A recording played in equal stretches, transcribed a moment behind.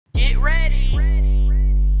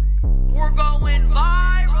We're going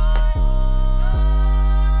viral.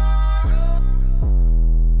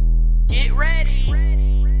 Get ready.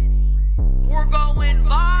 We're going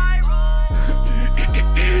viral.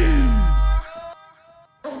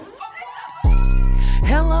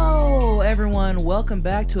 Hello, everyone. Welcome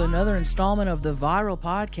back to another installment of the Viral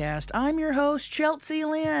Podcast. I'm your host, Chelcie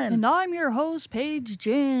Lynn. And I'm your host, Paige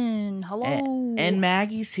Ginn. Hello. And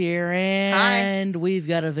Maggie's here, and we've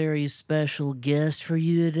got a very special guest for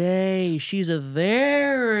you today. She's a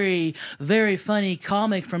very, very funny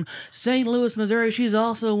comic from St. Louis, Missouri. She's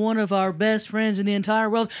also one of our best friends in the entire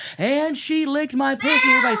world, and she licked my pussy.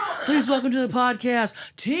 Everybody, please welcome to the podcast,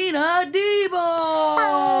 Tina Debo.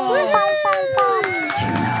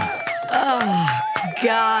 Oh,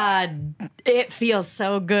 God. It feels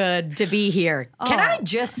so good to be here. Can I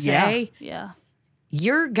just say, Yeah.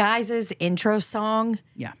 your guys' intro song,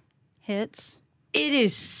 Yeah. Hits. it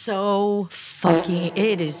is so fucking,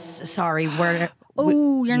 it is, sorry,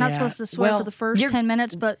 Oh, you're not yeah. supposed to swear Well, for the first 10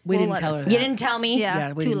 minutes, but We we'll didn't let tell it. her that. you didn't tell me?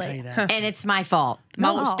 Yeah, we too didn't late. tell you that. And it's my fault.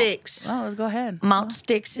 Malt sticks. Oh, go ahead. Malt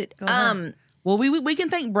sticks it. Well, we can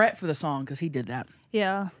thank Brett for the song because he did that.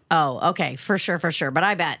 Yeah. Oh, okay, for sure. But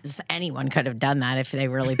I bet anyone could have done that if they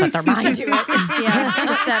really put their mind to it. Yeah.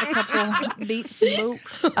 Just add a couple beats and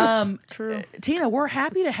loops. True. Tina, we're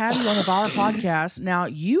happy to have you on the Viral Podcast. Now,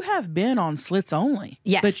 you have been on Slits Only.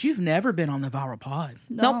 Yes. But you've never been on the Viral Pod.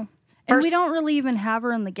 No. Nope. And we First- don't really even have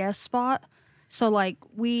her in the guest spot. So, like,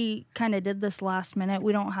 we kind of did this last minute.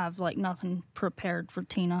 We don't have, like, nothing prepared for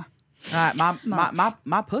Tina. All right,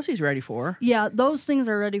 my pussy's ready for her. Yeah, those things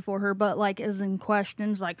are ready for her, but, like, as in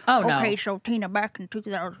questions, like, Oh, no. okay, so Tina back in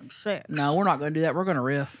 2006. No, we're not going to do that. We're going to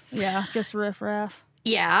riff. Yeah, just riff raff.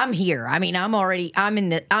 Yeah, I'm here. I mean, I'm in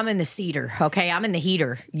the cedar, okay? I'm in the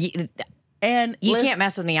heater. You And can't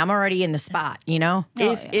mess with me. I'm already in the spot, you know?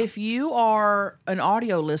 If you are an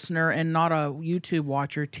audio listener and not a YouTube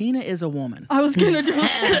watcher, Tina is a woman. I was going to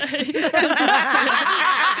just say.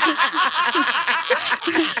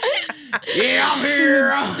 Yeah, I'm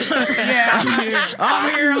here. I'm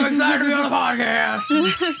here. I'm excited to be on the podcast.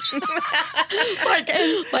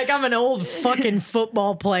 like I'm an old fucking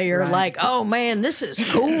football player. Right. Like, oh man, this is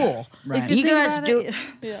cool. Right. If You think guys about do. it,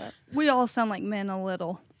 yeah. We all sound like men a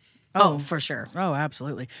little. Oh, for sure. Oh,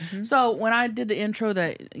 absolutely. So when I did the intro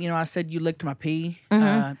that, I said you licked my pee,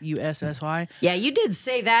 USSY. Yeah, you did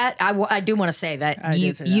say that. I do want to say that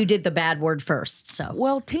did say that. you did the bad word first. So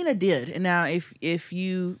Well, Tina did. And now if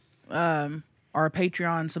you are a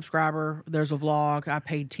Patreon subscriber, there's a vlog. I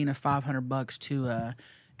paid Tina $500 to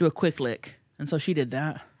do a quick lick. And so she did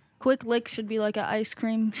that. Quick lick should be like an ice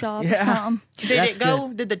cream shop or Yeah. something.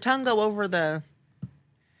 Did Did the tongue go over the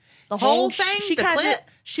whole thing? She the kinda- clit?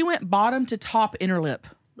 She went bottom to top inner lip.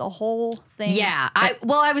 The whole thing. yeah, I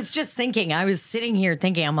was just thinking. I was sitting here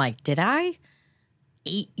thinking. I'm like, did I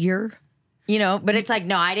eat your? But it's like,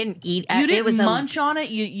 no, I didn't eat. You didn't it was munch on it.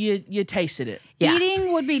 You tasted it. Yeah.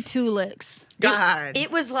 Eating would be 2 licks. God.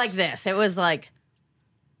 It was like this. It was like.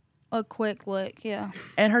 A quick lick, yeah.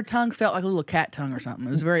 And her tongue felt like a little cat tongue or something.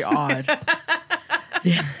 It was very odd.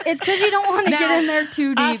 It's because you don't want to get in there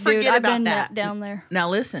too I deep, dude. forget I've about been that. down there. Now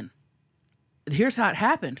listen, here's how it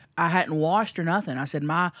happened. I hadn't washed or nothing. I said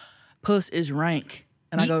my puss is rank,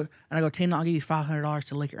 and I go, Tina, I'll give you $500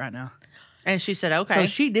 to lick it right now. And she said, okay. So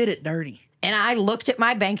she did it dirty. And I looked at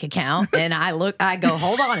my bank account and I go,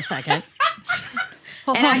 hold on a second.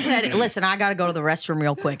 And I said, listen, I got to go to the restroom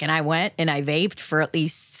real quick. And I went and I vaped for at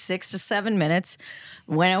least 6 to 7 minutes,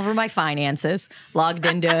 went over my finances, logged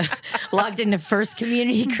into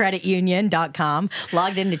firstcommunitycreditunion.com,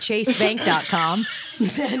 logged into chasebank.com.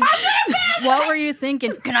 What were you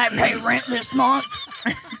thinking? Can I pay rent this month?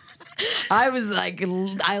 I was like,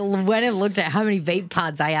 I went and looked at how many vape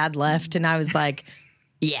pods I had left. And I was like,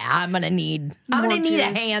 yeah, I'm going to need a juice.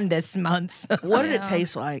 hand this month. What did it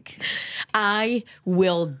taste like? I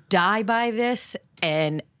will die by this,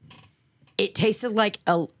 and it tasted like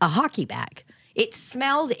a hockey bag. It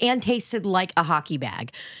smelled and tasted like a hockey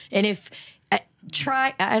bag. And if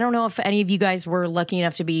I don't know if any of you guys were lucky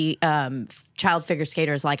enough to be child figure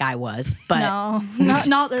skaters like I was, but No,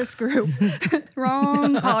 not this group.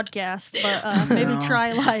 Wrong podcast. But maybe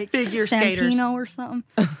try like Figure skaters. Santino or something.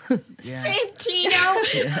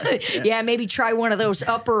 Santino. Yeah, maybe try one of those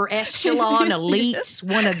upper echelon elites,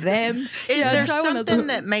 one of them. Is there try one of something those.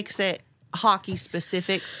 that makes it hockey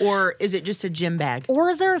specific, or is it just a gym bag? Or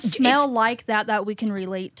is there a smell like that we can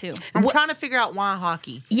relate to? I'm trying to figure out why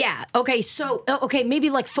hockey. Yeah. Okay. So, maybe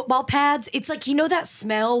like football pads. It's like, that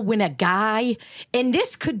smell when a guy, and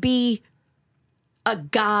this could be a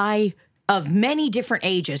guy of many different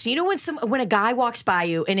ages. You know when a guy walks by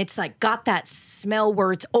you and it's like got that smell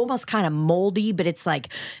where it's almost kind of moldy, but it's like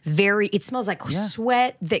it smells like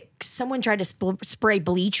sweat that someone tried to spray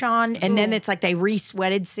bleach on, and then it's like they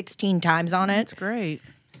re-sweated 16 times on it. That's great.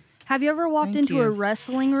 Have you ever walked into a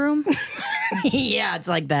wrestling room? Yeah, it's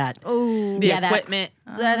like that. Oh, The equipment.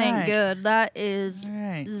 that ain't Alright. good. That is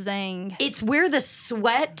Alright. zang. It's where the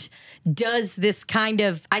sweat does this kind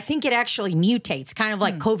of, I think it actually mutates, kind of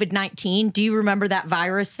like COVID-19. Do you remember that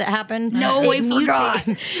virus that happened? No, we forgot.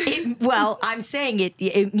 Well, I'm saying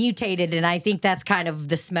it mutated, and I think that's kind of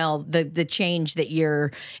the smell, the change that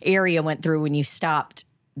your area went through when you stopped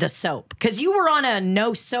the soap. Because you were on a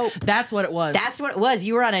no soap. That's what it was. That's what it was.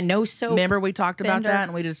 You were on a no soap. Remember we talked about Bender.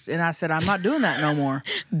 that, and I said I'm not doing that no more.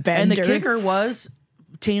 And Bender. the kicker was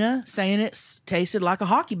Tina saying it tasted like a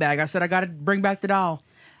hockey bag. I said I got to bring back the doll.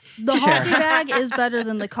 The hockey bag is better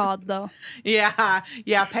than the cod, though. Yeah.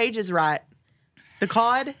 Yeah. Paige is right. The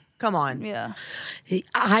cod. Come on. Yeah.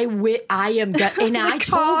 I am, and I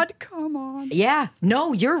told. Cod, come on. Yeah,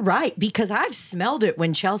 no, you're right, because I've smelled it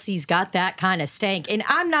when Chelsea's got that kind of stank, and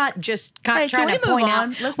I'm not just Hey, trying can we to move point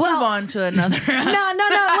on? out. Let's move on to another.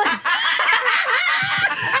 No.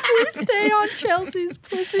 We stay on Chelsea's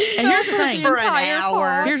pussy. And here's the thing. For an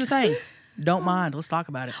hour. Here's the thing. Don't mind. Let's talk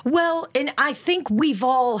about it. Well, and I think we've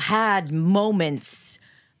all had moments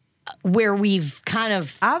where we've kind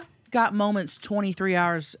of. I've got moments 23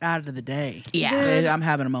 hours out of the day. Yeah. I'm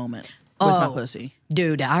having a moment with my pussy.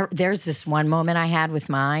 Dude, there's this one moment I had with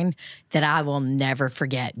mine that I will never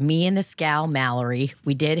forget. Me and this gal, Mallory,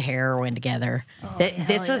 we did heroin together.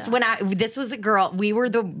 This was a girl. We were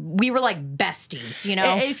like besties, you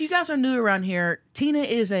know? If you guys are new around here, Tina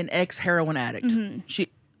is an ex-heroin addict. She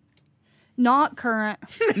Not current.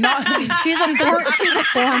 not She's a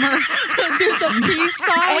former. Dude, the peace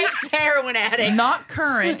sign. Heroin addict. not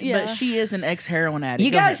current, Yeah. but she is an ex-heroin addict.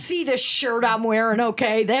 You Go guys ahead. see this shirt I'm wearing?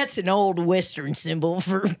 Okay, that's an old Western symbol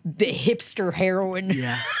for the hipster heroin.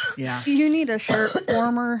 Yeah. You need a shirt.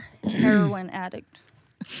 Former heroin addict.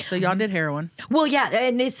 So y'all did heroin. Well, yeah,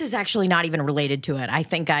 and this is actually not even related to it. I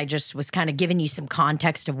think I just was kind of giving you some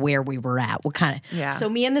context of where we were at. What kind of? Yeah. So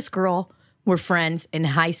me and this girl were friends in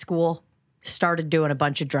high school. Started doing a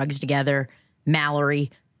bunch of drugs together. Mallory,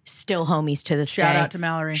 still homies to this day. Shout out to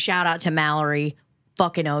Mallory. Shout out to Mallory,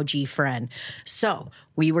 fucking OG friend. So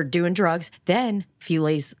we were doing drugs. Then a few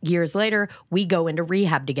years later, we go into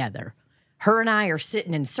rehab together. Her and I are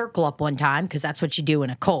sitting in circle up one time because that's what you do in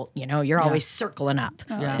a cult. You know, you're always circling up.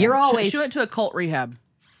 Yeah. You're always. She went to a cult rehab.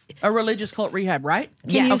 A religious cult rehab, right?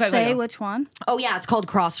 Can you Okay, say go. which one? Oh yeah, it's called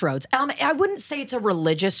Crossroads. I wouldn't say it's a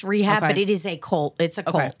religious rehab, Okay. but it is a cult. It's a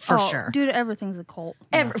cult for Oh, sure. Dude, everything's a cult.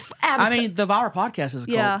 I mean, the Valor podcast is a cult.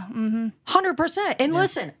 Yeah. 100%. And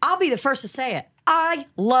listen, I'll be the first to say it. I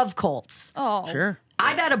love cults. Oh. Sure.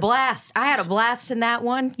 I've had a blast. I had a blast in that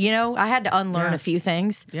one. You know, I had to unlearn Yeah. a few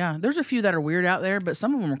things. Yeah. There's a few that are weird out there, but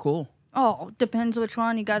some of them are cool. Oh, depends which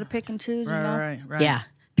one. You got to pick and choose, you know? Right. Yeah.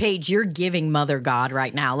 Paige, you're giving Mother God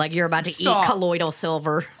right now. Like you're about to Stop. eat colloidal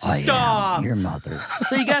silver. Stop. Your mother.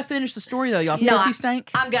 So you got to finish the story, though. Y'all's No, pussy stank?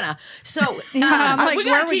 I'm gonna. So, Yeah, I'm like, we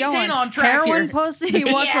where gotta are we keep going? Tina on track Heroin here. pussy?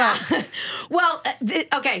 What's yeah. up? Well,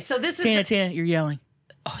 okay. So this is. Tina, you're yelling.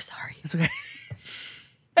 Oh, sorry. It's okay.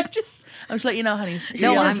 I'm just letting you know, honey.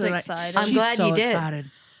 No, I'm She's excited. I'm She's glad so you did.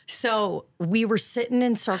 excited. So we were sitting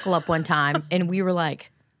in circle up one time, and we were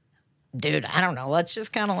like, dude, I don't know. Let's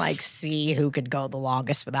just kind of like see who could go the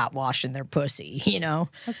longest without washing their pussy, you know?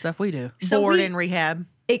 That's stuff we do. So Bored we- in rehab.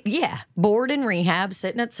 bored in rehab,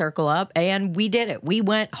 sitting at Circle Up, and we did it. We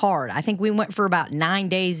went hard. I think we went for about 9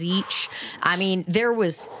 days each. I mean, there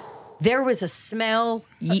was a smell,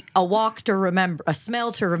 a walk to remember, a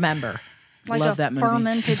smell to remember. Like Love a that movie.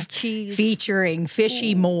 fermented cheese. Featuring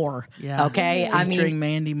Fishy Moore. Yeah. Okay. I mean, Featuring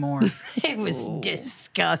Mandy Moore. it was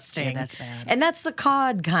disgusting. Yeah, that's bad. And that's the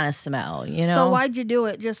cod kind of smell, you know? So why'd you do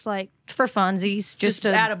it? Just like, for funsies, just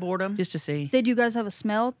to. Out of boredom. Just to see. did you guys have a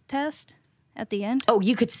smell test at the end? Oh,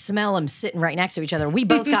 you could smell them sitting right next to each other. We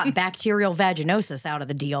both got bacterial vaginosis out of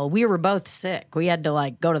the deal. We were both sick. We had to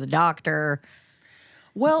like go to the doctor,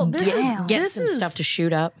 Well, this get is some stuff to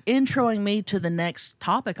shoot up. introing me to the next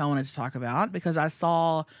topic I wanted to talk about because I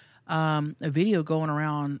saw a video going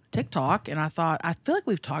around TikTok and I thought, I feel like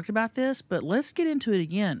we've talked about this, but let's get into it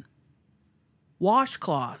again.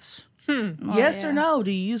 Washcloths. Yes or no?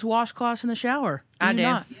 Do you use washcloths in the shower? I you do.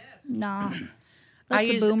 Not? Nah. I That's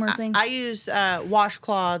a use, boomer thing. I use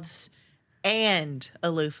washcloths and a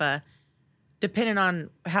loofah, depending on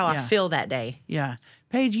how I Yeah. feel that day. Yeah.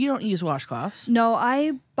 Paige, you don't use washcloths. No,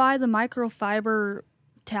 I buy the microfiber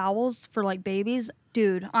towels for like babies.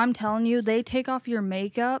 Dude, I'm telling you, they take off your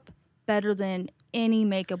makeup better than any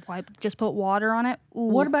makeup wipe. Just put water on it. Ooh.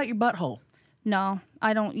 What about your butthole? No,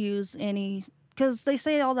 I don't use any because they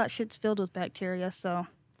say all that shit's filled with bacteria. So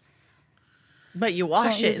But you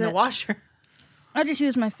wash Don't it use in the it. washer. I just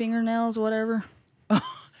use my fingernails, whatever.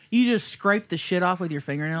 You just scrape the shit off with your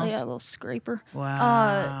fingernails? Yeah, a little scraper.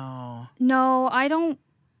 Wow. No, I don't.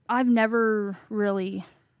 I've never really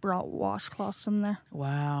brought washcloths in there.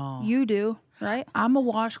 Wow. You do, right? I'm a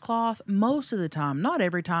washcloth most of the time. Not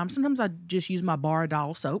every time. Sometimes I just use my bar of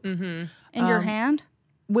Dial soap. In your hand?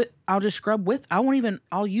 I'll just scrub with.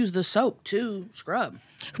 I'll use the soap to scrub.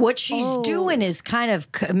 What she's doing is kind of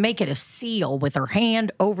make it a seal with her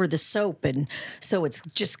hand over the soap, and so it's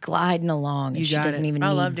just gliding along. And she got doesn't it. even I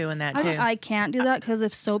need. love doing that too. I can't do that because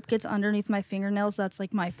if soap gets underneath my fingernails, that's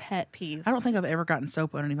like my pet peeve. I don't think I've ever gotten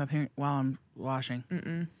soap underneath my finger while I'm washing.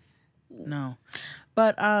 No.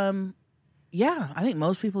 But, yeah, I think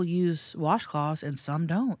most people use washcloths and some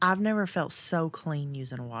don't. I've never felt so clean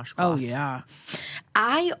using a washcloth. Oh, yeah.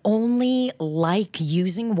 I only like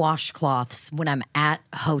using washcloths when I'm at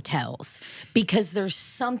hotels because there's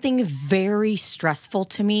something very stressful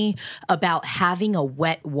to me about having a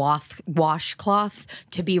wet washcloth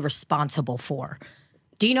to be responsible for.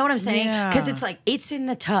 Do you know what I'm saying? Yeah. Because it's like, it's in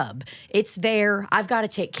the tub. It's there. I've got to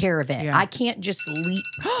take care of it. Yeah. I can't just leave.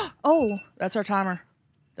 Oh, that's our timer.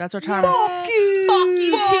 That's our timer. Fuck you,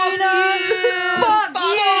 Tina. Fuck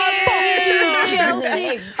you,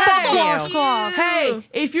 Chelsea. Fuck you. Washcloth. Hey,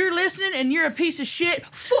 if you're listening and you're a piece of shit,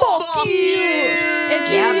 fuck you.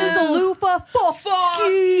 If you use a loofah, fuck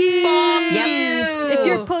you. Yep. If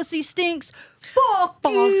your pussy stinks, fuck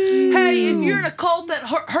you. Hey, if you're in a cult that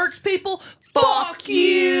hurts people, fuck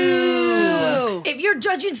you. If you're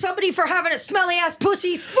judging somebody for having a smelly ass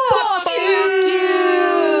pussy, fuck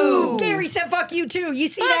you. Gary said fuck you too. You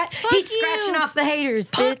see that? He's scratching off the haters,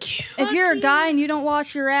 bitch. If you're a guy and you don't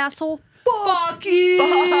wash your asshole, Fuck you.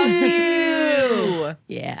 Fuck you.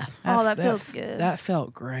 Yeah. oh, that feels good. That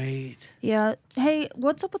felt great. Yeah. Hey,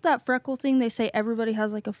 what's up with that freckle thing? They say everybody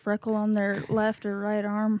has like a freckle on their left or right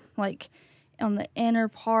arm, like on the inner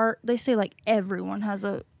part. They say like everyone has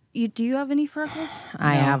a. Do you have any freckles?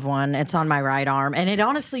 I have one. It's on my right arm. And it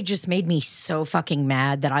honestly just made me so fucking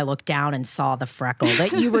mad that I looked down and saw the freckle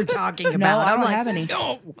that you were talking about. No, I I'm don't like, have any.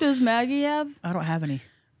 Does Maggie have I don't have any.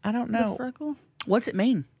 I don't the know. freckle? What's it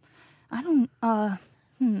mean? I don't.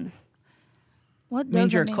 What does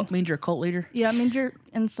Means it you're mean? means you're a cult leader. Yeah, it means you're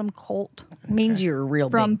in some cult. means you're a real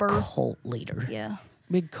From big birth. cult leader. Yeah.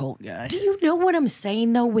 Big cult guy. Do you know what I'm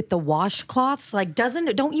saying though with the washcloths? Like,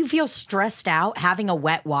 don't you feel stressed out having a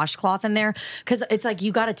wet washcloth in there? Because it's like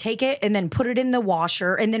you got to take it and then put it in the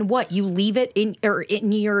washer, and then what? You leave it in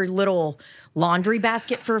your little laundry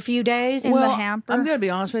basket for a few days. In the hamper. I'm gonna be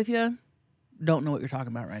honest with you. Don't know what you're talking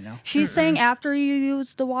about right now. She's saying after you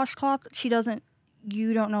use the washcloth,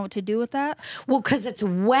 you don't know what to do with that. Well, because it's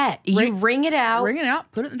wet. You wring it out. Wring it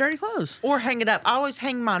out. Put it in dirty clothes. Or hang it up. I always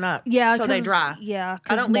hang mine up. Yeah, So they 'cause- dry. yeah, I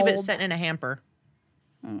 'cause don't leave it mold. sitting in a hamper.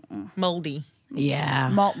 Moldy. Yeah.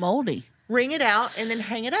 Moldy. Wring it out and then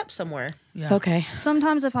hang it up somewhere. Yeah. Okay.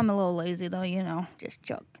 Sometimes if I'm a little lazy though, just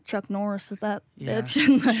Chuck Norris with that Yeah. bitch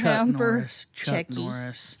in the Chuck hamper. Norris. Chuck Checky.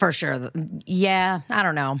 Norris. For sure. Yeah. I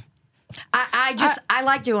don't know. I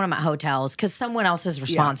like doing them at hotels because someone else is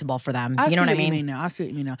responsible for them. I You see know what I you mean? mean now. I see what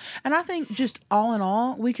you mean now. And I think just all in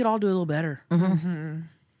all, we could all do a little better.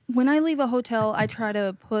 When I leave a hotel, I try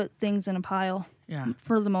to put things in a pile. Yeah.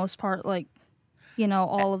 For the most part, like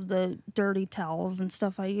all of the dirty towels and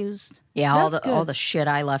stuff I used. Yeah, That's all good. the shit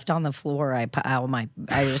I left on the floor, I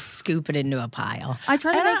just scoop it into a pile. I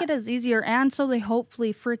try to make it as easier, and so they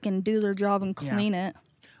hopefully freaking do their job and clean it.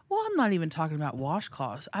 Well, I'm not even talking about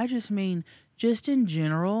washcloths. I just mean just in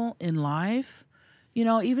general in life,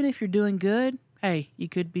 even if you're doing good, hey, you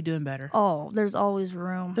could be doing better. Oh, there's always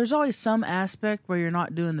room. There's always some aspect where you're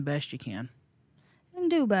not doing the best you can. And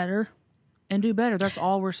do better. And do better. That's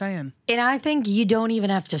all we're saying. And I think you don't even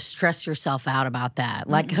have to stress yourself out about that.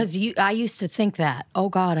 Like, because I used to think that, oh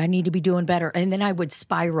God, I need to be doing better. And then I would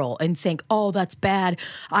spiral and think, oh, that's bad.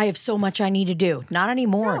 I have so much I need to do. Not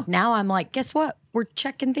anymore. No. Now I'm like, guess what? We're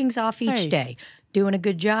checking things off each Hey. day. Doing a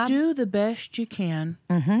good job. Do the best you can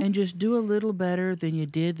and just do a little better than you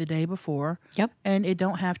did the day before. Yep. And it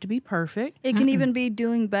don't have to be perfect. It can even be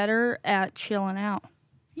doing better at chilling out.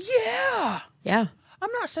 Yeah. Yeah. I'm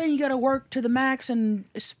not saying you got to work to the max and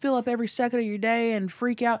fill up every second of your day and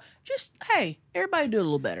freak out. Just, hey, everybody do a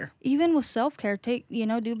little better. Even with self-care,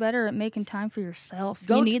 do better at making time for yourself.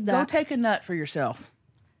 Go You need Go that. take a nut for yourself.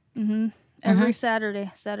 Every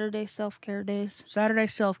Saturday self-care days. Saturday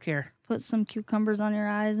self-care. Put some cucumbers on your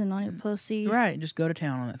eyes and on your pussy. Right. Just go to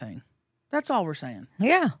town on that thing. That's all we're saying.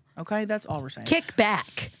 Yeah. Okay, that's all we're saying. Kick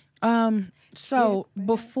back. So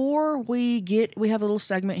before we have a little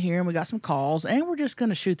segment here, and we got some calls, and we're just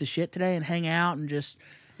gonna shoot the shit today and hang out and just,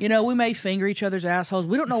 we may finger each other's assholes.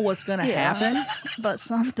 We don't know what's gonna happen. But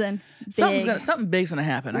something big. Something big's gonna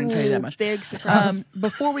happen. I can tell you that much. Big surprise.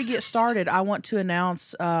 Before we get started, I want to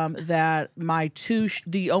announce that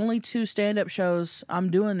the only two stand-up shows I'm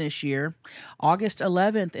doing this year, August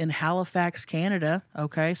 11th in Halifax, Canada.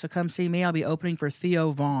 Okay, so come see me. I'll be opening for Theo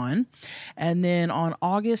Vaughn, and then on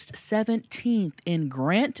August 17th in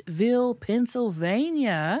Grantville,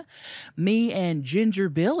 Pennsylvania, me and Ginger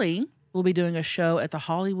Billy will be doing a show at the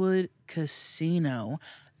Hollywood Casino.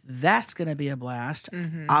 That's going to be a blast.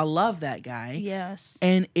 I love that guy. Yes.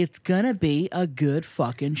 And it's going to be a good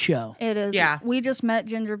fucking show. It is. Yeah. We just met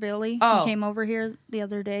Ginger Billy. Oh. He came over here the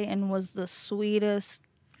other day and was the sweetest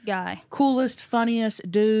guy. Coolest,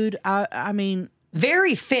 funniest dude. I mean,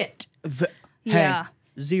 Very fit. Yeah.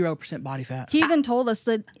 hey, 0% body fat. He even told us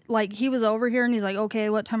that, like, he was over here and he's like, okay,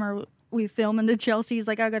 what time are we filming to Chelsea? He's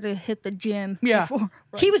like, I got to hit the gym. Yeah. before.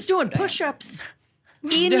 He was doing push-ups on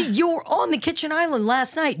the kitchen island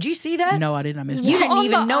last night. Did you see that? No, I didn't. I missed You it. didn't On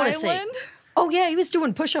even the notice island? it. Oh, yeah, he was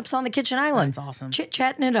doing push-ups on the kitchen island. That's awesome.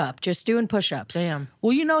 Chit-chatting it up, just doing push-ups. Damn.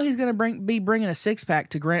 Well, he's going to be bringing a six-pack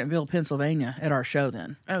to Grantville, Pennsylvania at our show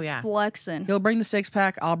then. Oh, yeah. Flexing. He'll bring the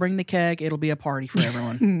six-pack. I'll bring the keg. It'll be a party for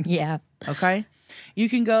everyone. Yeah. Okay? You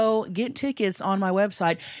can go get tickets on my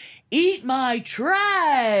website,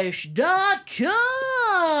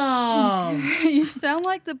 eatmytrash.com. You sound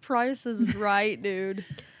like The Price is Right, dude.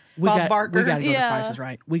 Bob Barker? We got to go. Yeah. The Price is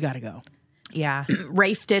Right. We got to go. Yeah.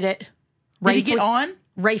 Rafe did it. Did he get on?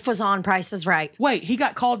 Rafe was on Price is Right. Wait, he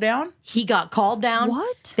got called down? He got called down.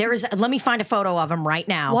 What? Let me find a photo of him right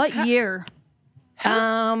now. What year?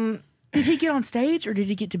 Did he get on stage or did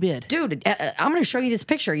he get to bid? Dude, I'm going to show you this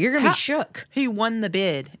picture. You're going to be shook. He won the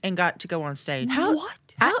bid and got to go on stage. What?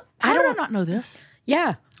 How did I not know this?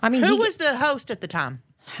 Yeah. I mean, Who was the host at the time?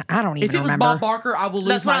 I don't even If it was remember. Bob Barker, I will lose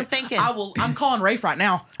That's what my... I'm thinking. I'm calling Rafe right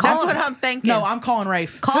now. That's what I'm thinking. No, I'm calling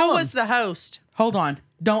Rafe. Who Call him. was the host? Hold on.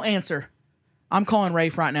 Don't answer. I'm calling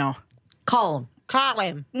Rafe right now. Call him. Call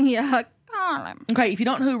him. Yeah. Call him. Okay, if you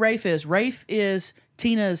don't know who Rafe is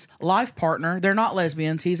Tina's life partner. They're not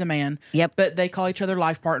lesbians. He's a man. Yep. But they call each other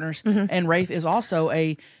life partners. And Rafe is also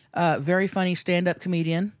a very funny stand-up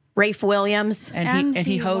comedian. Rafe Williams. And he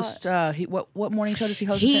he hosts. What morning show does he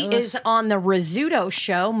host? in He St. Louis? is on the Rizzuto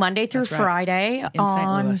show Monday through That's right. Friday St.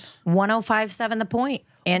 on Louis. 105.7 The Point.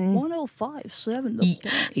 And 105.7. The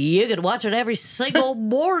you can watch it every single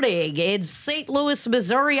morning in St. Louis,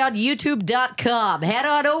 Missouri on YouTube.com. Head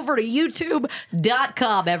on over to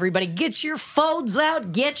YouTube.com, everybody. Get your phones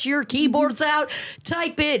out. Get your keyboards out.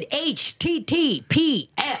 Type in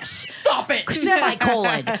HTTPS. Stop it.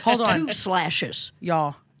 Semicolon. Hold on. 2 slashes.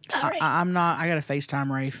 Y'all. I'm not. I got to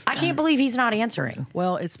FaceTime Rafe. I can't believe he's not answering.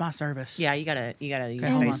 Well, it's my service. Yeah, you gotta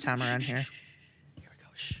use hold on. FaceTime around here. Here we go.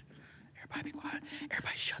 Shh. Everybody be quiet.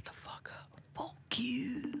 Everybody shut the fuck up. Fuck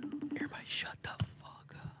you. Everybody shut the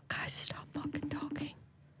fuck up. Guys, stop fucking talking.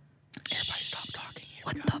 Everybody stop talking. Here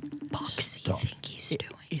What we go. the fuck does he think he's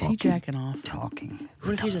doing? Is he jacking off? Talking.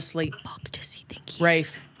 What if he's asleep? Fuck does he think he is?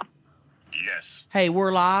 Rafe. Yes. Hey,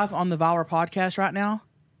 we're live on the Valor podcast right now.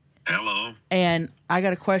 Hello. And I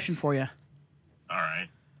got a question for you. All right.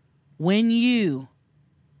 When you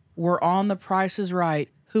were on The Price is Right,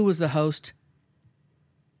 who was the host?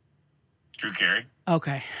 Drew Carey.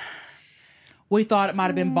 Okay. We thought it might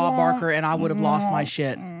have been Bob Barker, and I would have lost my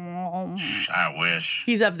shit. I wish.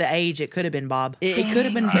 He's of the age. It could have been Bob. It could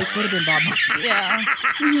have been. It could have been Bob. yeah.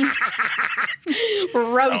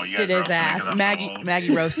 Roasted guys are his all ass. thinking of-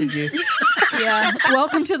 Maggie roasted you. Yeah.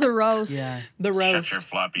 Welcome to the roast. Yeah. The Shut roast. your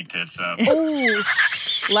floppy tits up. Oh,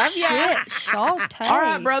 Love ya. shit. Shawty. All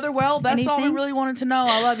right, brother. Well, that's all we Anything? really wanted to know.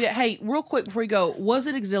 I love you. Hey, real quick before we go, was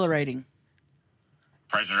it exhilarating?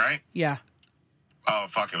 Price is Right? Yeah. Oh,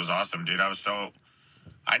 fuck. It was awesome, dude.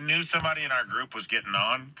 I knew somebody in our group was getting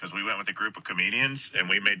on because we went with a group of comedians and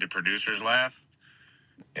we made the producers laugh.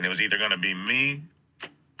 And it was either going to be me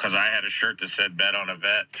because I had a shirt that said bet on a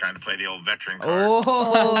vet trying to play the old veteran card.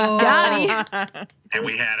 Oh. Got And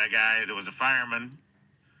we had a guy that was a fireman.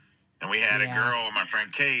 And we had a girl, my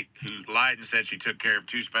friend Kate, who lied and said she took care of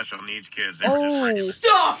 2 special needs kids. They were just regular.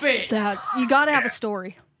 Stop it. that. You got to have a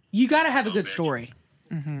story. You got to have a good bitch. story.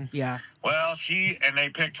 Yeah. Well, they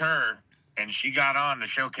picked her, and she got on the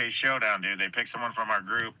Showcase Showdown, dude. They picked someone from our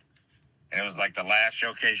group, and it was like the last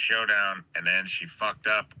Showcase Showdown, and then she fucked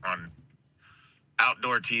up on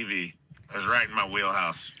outdoor TV. It was right in my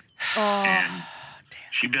wheelhouse. Oh, And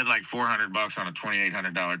She bid like $400 on a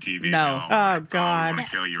 $2,800 TV. No. Oh, God. I'm gonna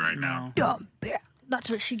kill you right now. Dumb bitch.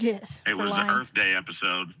 That's what she gets. It for was lying. the Earth Day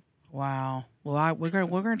episode. Wow. Well, we're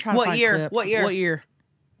gonna try to What find year? clips. What year? What year?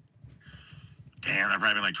 Damn, that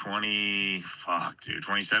probably been like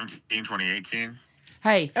 2017, 2018.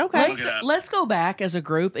 Hey, Okay. Look it up. let's go back as a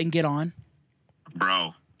group and get on.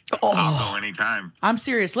 Bro, I'll go anytime. I'm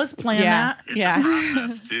serious. Let's plan Yeah. that. It's Yeah. a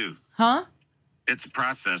process, too. Huh? It's a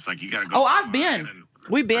process. Like, you got to go. Oh, I've online been. and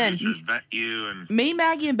We've been. producers vet you and Me,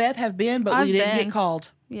 Maggie, and Beth have been, but I've we didn't been. get called.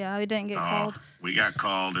 Yeah, I didn't get called. we got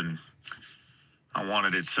called and I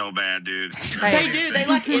wanted it so bad, dude. They do. They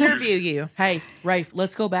like interview you. Hey, Rafe,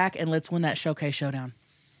 let's go back and let's win that showcase showdown.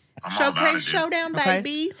 I'm all about it, Showcase dude. showdown, Okay.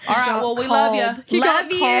 baby. All right. Well, we love you. He got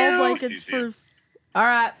Love called you. like it's for. All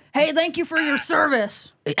right. Hey, thank you for your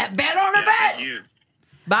service. Bet on a Yeah, thank bet. you.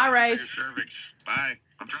 Bye, Your Rafe. cervix. Bye.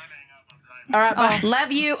 I'm trying to hang up. I'm driving. All right. Bye.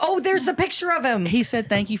 Love you. Oh, there's a picture of him. He said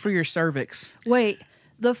thank you for your cervix. Wait,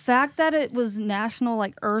 the fact that it was National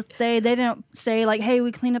like Earth Day, they didn't say like, "Hey,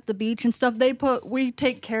 we clean up the beach and stuff." They put, "We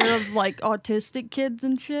take care of like autistic kids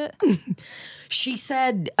and shit." She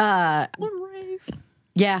said, Rafe.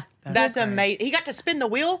 yeah. That's amazing. He got to spin the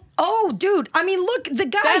wheel. Oh, dude. I mean, look, the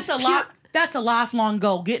guy's That's a lot. That's a lifelong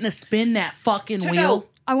goal. Getting to spin that fucking To wheel. go.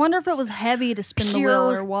 I wonder if it was heavy to spin the Pure-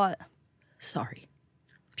 wheel or what. Sorry.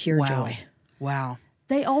 Pure Wow. joy. Wow.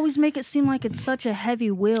 They always make it seem like it's such a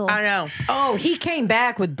heavy wheel. I know. Oh, he came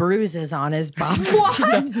back with bruises on his body.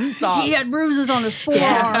 Stop. He had bruises on his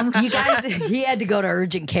forearms. You guys, he had to go to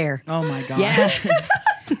urgent care. Oh my god. Yeah.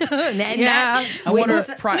 And I wonder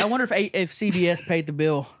if CBS paid the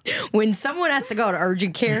bill. when someone has to go to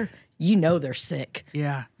urgent care, you know they're sick.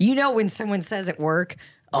 Yeah. You know when someone says at work,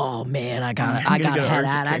 "Oh man, I gonna gotta go to head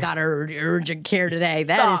urgent out. I care." got urgent care today."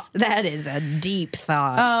 That is a deep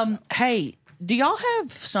thought. Hey, do y'all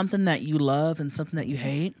have something that you love and something that you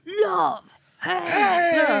hate? Love.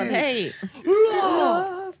 Hey.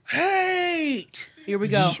 Love, hate. Here we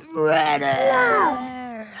go.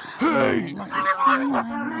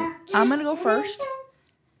 I'm gonna go first,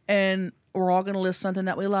 and we're all gonna list something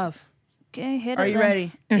that we love. Okay, hit it. Are you then.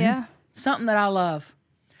 ready? Yeah. Something that I love.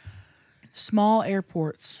 Small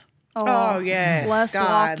airports. Oh, yes. Less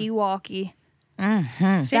God. walkie.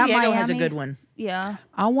 San Diego has a Miami- good one. Yeah.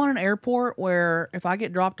 I want an airport where if I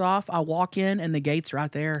get dropped off, I walk in and the gate's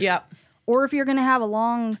right there. Yep. Or if you're gonna have a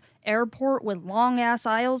long airport with long ass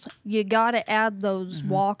aisles, you gotta add those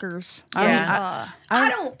walkers. Yeah. I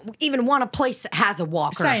don't even want a place that has a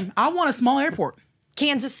walker. Same. I want a small airport.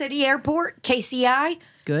 Kansas City Airport, KCI,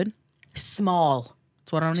 Good. small.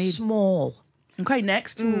 That's what I need. Small. Okay,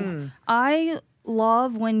 next. I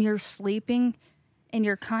love when you're sleeping and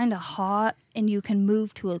you're kind of hot and you can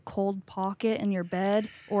move to a cold pocket in your bed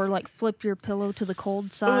or like flip your pillow to the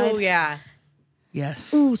cold side. Oh, yeah.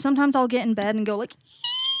 Yes. Ooh, sometimes I'll get in bed and go like,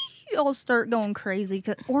 I'll start going crazy.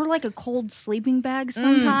 Or like a cold sleeping bag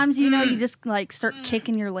sometimes, you know, you just like start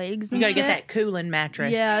kicking your legs You and got to shit. get that cooling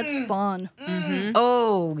mattress. Yeah, it's fun.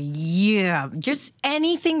 Oh, yeah. Just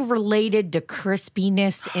anything related to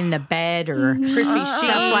crispiness in the bed or Crispy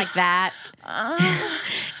stuff like sheets. that.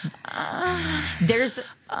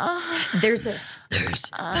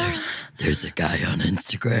 There's a guy on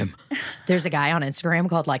Instagram. There's a guy on Instagram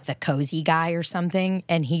called like the Cozy Guy or something,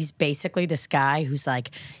 and he's basically this guy who's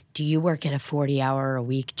like, "Do you work at a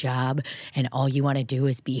 40-hour-a-week job and all you want to do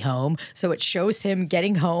is be home?" So it shows him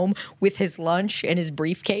getting home with his lunch and his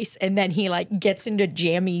briefcase, and then he like gets into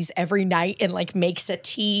jammies every night and like makes a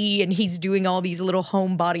tea, and he's doing all these little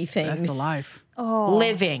homebody things. That's the life.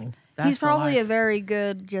 Living. That's He's the probably a life. very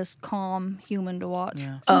good, just calm human to watch.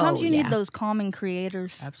 Yeah. Sometimes Oh, you yeah. need those calming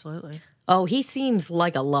creators. Absolutely. Oh, he seems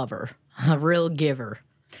like a lover, a real giver.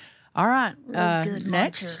 All right. good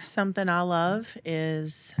Next. muncher. Something I love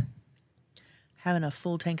is having a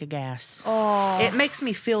full tank of gas. Oh. It makes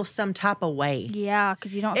me feel some type of way. Yeah,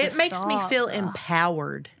 because you don't have It to makes me stop. feel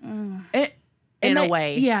empowered. It, In a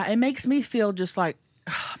way. Yeah, it makes me feel just like,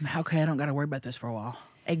 okay, I don't got to worry about this for a while.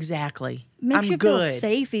 Exactly. Makes I'm you good. feel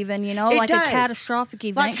safe even, you know? It like does. a catastrophic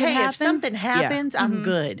event Like, could hey, happen. if something happens, I'm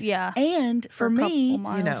good. Yeah. And for a me, couple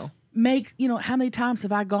miles. how many times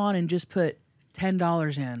have I gone and just put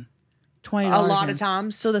 $10 in, $20 A lot in? of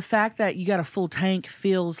times. So the fact that you got a full tank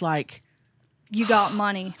feels like You got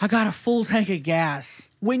money. I got a full tank of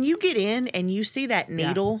gas. When you get in and you see that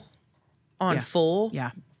needle on Yeah. full,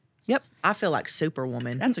 Yeah. Yep. I feel like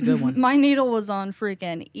Superwoman. That's a good one. My needle was on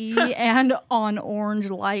freaking E and on orange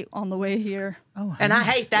light on the way here. Oh, And I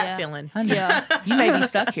hate that Yeah. feeling. honey, Yeah. you may be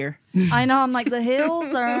stuck here. I know. I'm like, the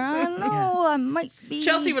hills are, I don't know, I might be.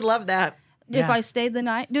 Chelsea would love that. If Yeah. I stayed the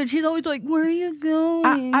night. Dude, she's always like, where are you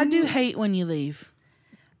going? I do hate when you leave.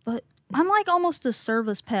 I'm like almost a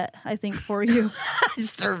service pet, I think, for you.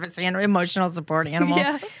 Service and emotional support animal.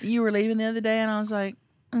 Yeah. You were leaving the other day, and I was like,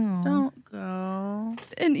 Oh. don't go.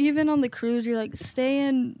 And even on the cruise, you're like, stay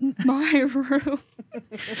in my room.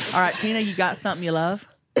 All right, Tina, you got something you love?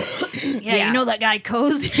 Yeah, you know that guy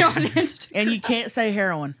Cozy on Instagram. And you can't say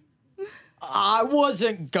heroin. I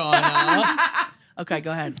wasn't gonna. Okay,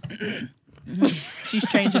 go ahead. She's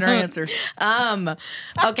changing her answer.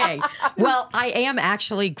 Okay. Well, I am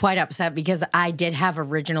actually quite upset because I did have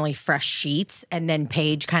originally fresh sheets, and then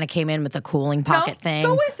Paige kind of came in with a cooling pocket thing.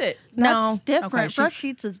 Go with it. That's different. Okay, Fresh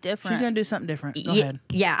sheets is different. She's going to do something different. Go ahead.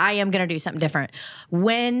 Yeah, I am going to do something different.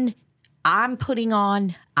 When I'm putting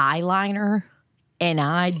on eyeliner and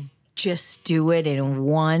I just do it in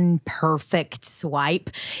one perfect swipe,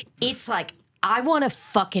 it's like I want to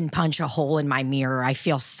fucking punch a hole in my mirror. I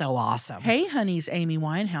feel so awesome. Hey, honey's Amy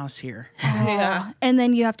Winehouse here. Yeah. And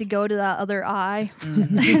then you have to go to that other eye,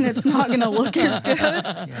 and it's not going to look as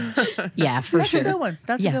good. Yeah, for That's sure. a good one.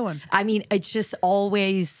 That's a good one. I mean, it's just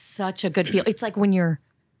always such a good feel. It's like when you're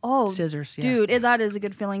Oh, Scissors, yeah. dude, that is a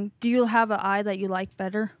good feeling. Do you have an eye that you like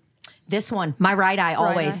better? this one, my right eye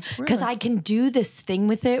always, eye. because I can do this thing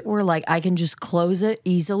with it where like I can just close it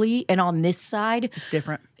easily. And on this side, It's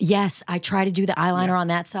different. yes, I try to do the eyeliner on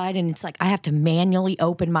that side, and it's like I have to manually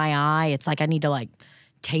open my eye. It's like I need to like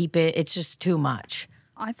tape it. It's just too much.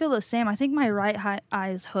 I feel the same. I think my right eye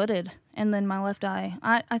is hooded, and then my left eye.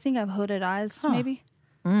 I think I have hooded eyes, maybe.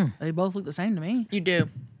 They both look the same to me. You do.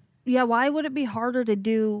 Yeah, why would it be harder to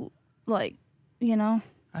do, like, you know,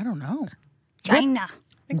 I don't know. China?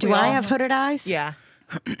 Do I have hooded eyes? Yeah.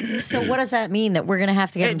 So what does that mean? That we're gonna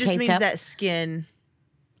have to get It them just taped means up? that skin,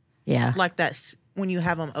 Yeah. like that, when you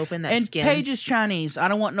have them open, that And skin. Paige is Chinese. I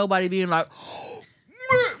don't want nobody being like,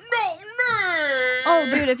 Oh,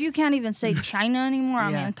 dude, if you can't even say China anymore,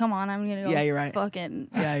 I Yeah. mean, come on, I'm gonna go. Yeah, you're right. Fucking.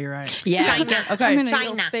 Yeah, you're right. Yeah. China. Okay. I'm gonna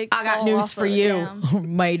China. Go fake I got fall news off for of the you. ground.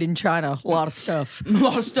 Made in China. A lot of stuff. A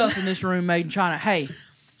lot of stuff in this room made in China. Hey,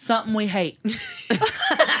 something we hate.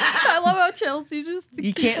 I love how Chelsea just.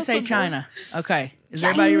 You can't say China. Okay. Is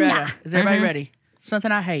China. everybody ready? Is everybody ready?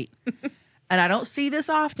 Something I hate. And I don't see this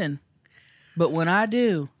often, but when I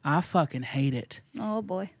do, I fucking hate it. Oh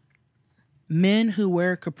boy. Men who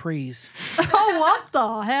wear capris. Oh, what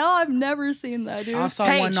the hell? I've never seen that, dude. I saw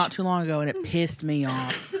Paige. one not too long ago and it pissed me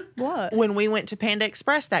off. What? When we went to Panda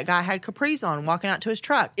Express, that guy had capris on walking out to his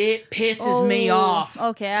truck. It pisses me off.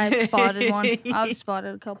 Okay, I've spotted one. I've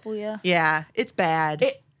spotted a couple, yeah. Yeah, it's bad.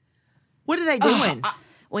 What are they doing?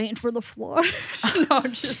 Waiting for the floor. No,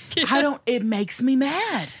 I'm just kidding. I don't, it makes me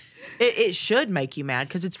mad. It should make you mad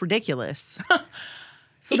because it's ridiculous.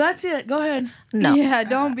 So that's it. Go ahead. No. Yeah,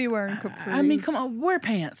 don't be wearing capris. I mean, come on, wear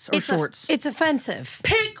pants or shorts. It's offensive.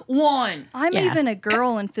 Pick one. I'm Yeah. even a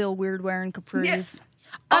girl and feel weird wearing capris.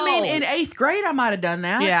 I mean, in 8th grade, I might have done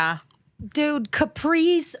that. Yeah. Dude,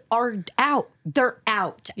 capris are out. They're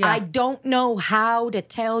out. Yeah. I don't know how to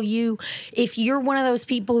tell you if you're one of those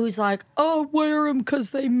people who's like, oh, wear them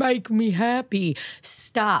because they make me happy.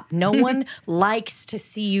 Stop. No one likes to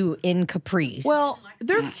see you in capris. Well,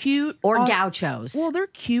 they're cute. or on- gauchos. Well, they're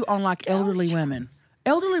cute on like elderly women.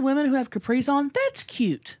 Elderly women who have capris on, that's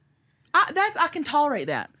cute. I can tolerate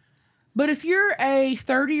that. But if you're a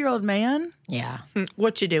 30-year-old man, yeah.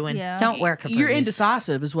 What you doing? Yeah. Don't wear capris. you're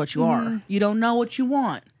indecisive is what you are. You don't know what you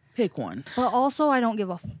want. Pick one. But also, I don't give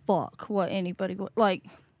a fuck what anybody like.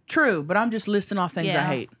 True, but I'm just listing off things I Yeah.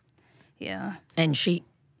 hate. Yeah, And she,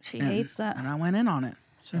 she hates that. And I went in on it.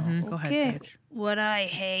 So go ahead, Okay. Paige. What I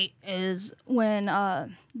hate is when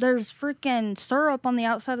there's freaking syrup on the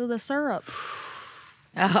outside of the syrup,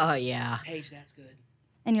 oh, yeah. Paige, that's good.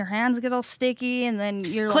 and your hands get all sticky, and then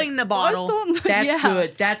you're Clean the like, bottle. what the- That's yeah.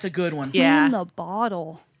 good. That's a good one. Yeah. Clean the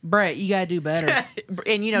bottle. Brett, you gotta do better.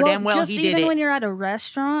 And you know damn well just he did even it. when you're at a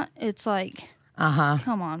restaurant, it's like, Uh-huh.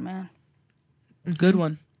 come on, man. Good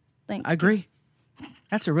one. Thank I agree.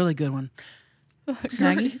 That's a really good one.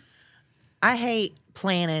 Maggie? I hate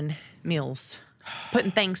planning meals, putting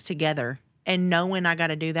things together, and knowing I got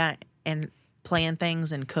to do that and plan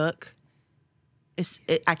things and cook.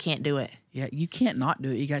 I can't do it. Yeah, you can't not do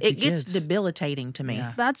it. You got It two gets kids. debilitating to me.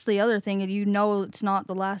 Yeah. That's the other thing, and you know it's not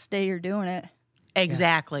the last day you're doing it.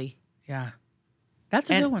 Exactly. Yeah. That's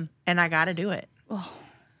a And, good one. and I got to do it.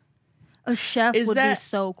 A chef Is would be that-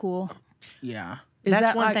 so cool. Yeah. Is That's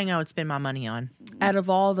that one like, thing I would spend my money on. out of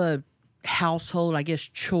all the household, I guess,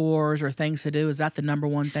 chores or things to do? Is that the number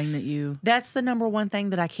one thing that you? That's the number one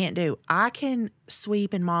thing that I can't do. I can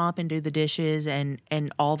sweep and mop and do the dishes and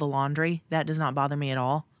all the laundry. That does not bother me at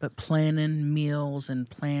all. But planning meals and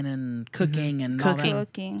planning cooking and all that.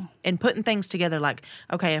 Cooking. And putting things together like,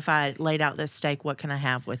 okay, if I laid out this steak, what can I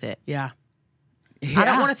have with it? Yeah. I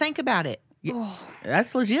don't want to think about it.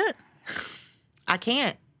 That's legit. I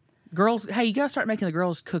can't. Girls, hey, you got to start making the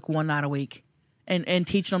girls cook one night a week. And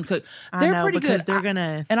teaching them to cook. I know, pretty because good. they're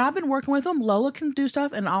gonna. And I've been working with them. Lola can do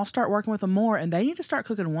stuff, and I'll start working with them more. And they need to start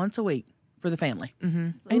cooking once a week for the family. Mm-hmm.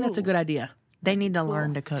 I think that's a good idea. They need to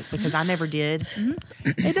learn to cook because I never did.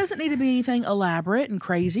 It doesn't need to be anything elaborate and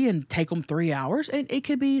crazy and take them 3 hours. It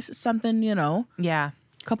could be something, Yeah.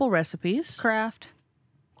 a couple recipes. Craft.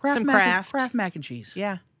 Some Craft mac and cheese.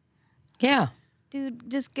 Yeah. Yeah.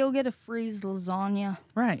 Dude, just go get a freeze lasagna.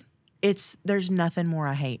 Right. There's nothing more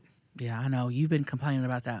I hate. Yeah, I know. You've been complaining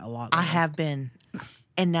about that a lot. I lately. have been.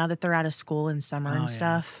 And now that they're out of school in summer Oh, and yeah.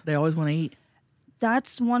 stuff. They always want to eat.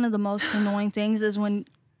 That's one of the most annoying things is when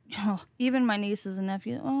even my nieces and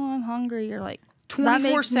nephews, I'm hungry. You're like, that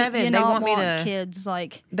makes me- 24/7, you they not want me to- kids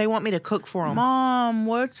like, They want me to cook for them. Mom,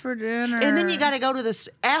 what's for dinner? And then you got to go to this.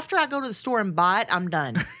 After I go to the store and buy it, I'm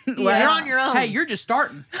done. You're on your own. Hey, you're just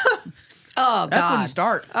starting. Oh, That's when God. you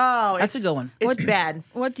start. Oh, That's a good one. It's bad.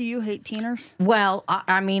 what do you hate, teeners? Well,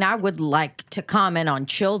 I mean, I would like to comment on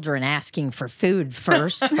children asking for food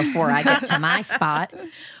first before I get to my spot.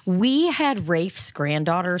 We had Rafe's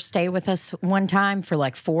granddaughter stay with us one time for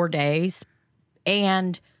like 4 days.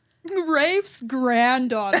 And Rafe's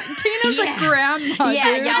granddaughter. Tina's Yeah. a grandma.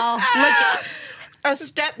 yeah, dude. y'all. Look, A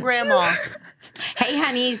step grandma. hey,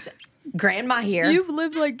 honeys, grandma here. You've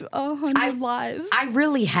lived like 100 lives. I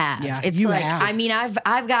really have. Yeah, It's you like have. I mean,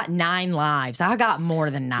 I've got 9 lives. I got more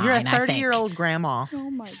than 9. You're a I think. 30-year-old grandma.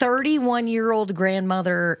 31-year-old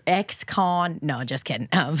grandmother, ex-con. No, just kidding.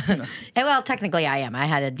 Well, technically I am. I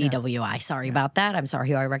had a DWI. Sorry about that. I'm sorry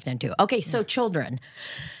who I reckon into. Okay, so children.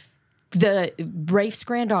 The Rafe's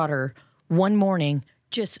granddaughter one morning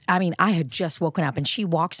I had just woken up and she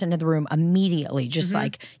walks into the room immediately, just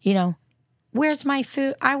like, where's my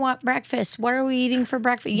food? I want breakfast. What are we eating for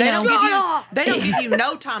breakfast? They don't give you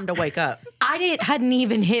no time to wake up. I hadn't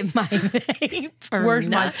even hit my vape. Where's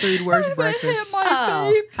my food? Where's breakfast?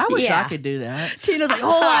 I wish yeah. I could do that. Tina's like,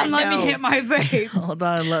 hold on, let know. me hit my vape. Hold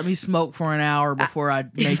on, let me smoke for an hour before I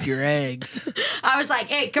make your eggs. I was like,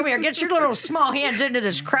 hey, come here, get your little small hands into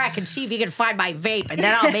this crack and see if you can find my vape, and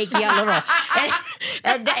then I'll make you a little.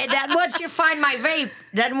 And then once you find my vape,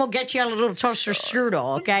 then we'll get you a little toaster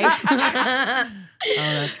strudel, okay? Oh,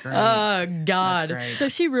 that's great. Oh, God. That's great.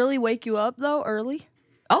 Does she really wake you up though early?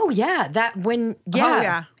 Oh, yeah. Yeah.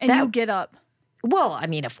 yeah. And That- you get up? Well, I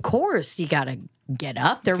mean, of course, you got to get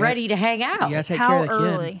up. They're ready to hang out. You gotta take How care of the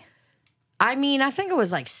kid. early? I mean, I think it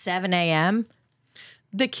was like 7 a.m.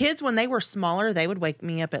 The kids, when they were smaller, they would wake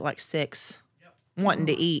me up at like 6, wanting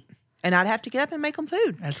to eat. And I'd have to get up and make them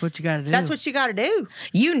food. That's what you got to do. That's what you got to do.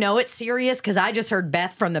 You know it's serious because I just heard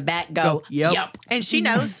Beth from the back go, Yep. And she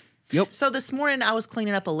knows. Yep. So this morning, I was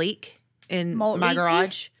cleaning up a leak in Mold my leak?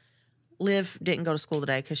 garage. Liv didn't go to school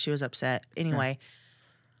today because she was upset. Anyway,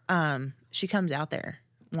 she comes out there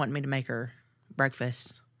wanting me to make her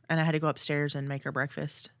breakfast. And I had to go upstairs and make her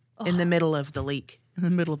breakfast in the middle of the leak. In the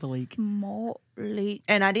middle of the leak. Malt leak.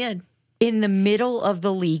 And I did. in the middle of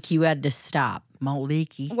the leak, you had to stop. Malt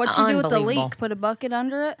leaky. What you do with the Unbelievable. leak? Put a bucket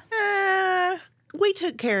under it? We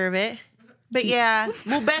took care of it. But yeah,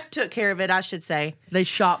 well, Beth took care of it, I should say. They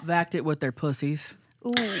shop vacked it with their pussies.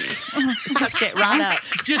 Sucked it right up.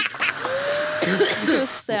 Just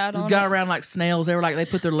sat on Got it. around like snails. They were like, they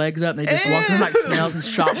put their legs up and they just walked around like snails and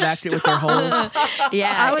shop vacked it with their holes.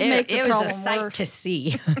 Yeah, I would it, make the it was a problem sight worse. to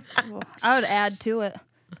see. I would add to it.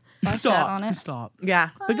 If I sat on it. Stop. Yeah.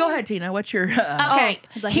 But go ahead, Tina. What's your. Okay,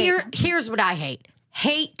 the hate. here's what I hate.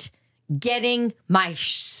 Hate getting my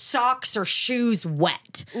socks or shoes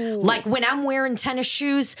wet. Like when I'm wearing tennis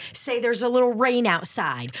shoes, say there's a little rain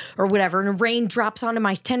outside or whatever, and rain drops onto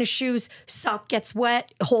my tennis shoes, sock gets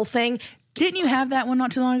wet, whole thing. Didn't you have that one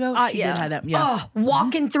not too long ago? She yeah. did have that. Yeah. Oh,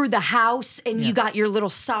 walking through the house and you got your little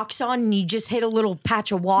socks on and you just hit a little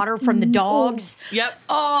patch of water from the dogs. Yep.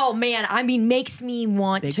 Oh man, I mean, makes me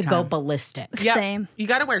want Big to go time. ballistic. Yep. Same. You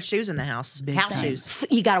got to wear shoes in the house. House shoes.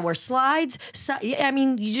 You got to wear slides. So, I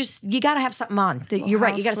mean, you got to have something on. You're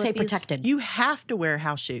right. You got to stay slippies. protected. You have to wear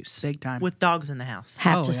house shoes. Big time. With dogs in the house.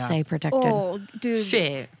 have Oh, to yeah. stay protected. Oh, dude.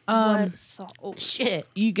 Shit. What Shit.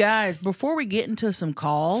 You guys, before we get into some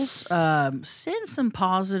calls, send some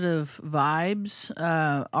positive vibes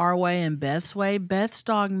our way and Beth's way. Beth's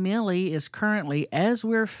dog Millie is currently, as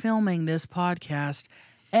we're filming this podcast,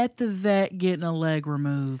 at the vet getting a leg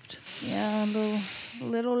removed. Yeah,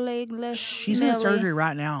 little leg left. She's in surgery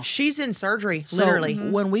right now. She's in surgery, So literally.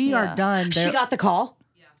 when we are done, She got the call.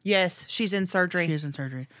 Yes, she's in surgery. she is in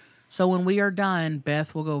surgery. So when we are done,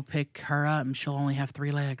 Beth will go pick her up, and she'll only have 3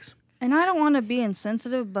 legs. And I don't want to be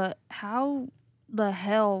insensitive, but how the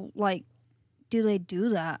hell, like, do they do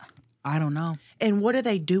that? I don't know. And what do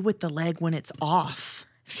they do with the leg when it's off?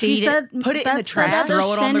 She said, Put it in the Beth said trash? that they're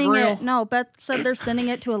Throw it on the sending grill? No, Beth said they're sending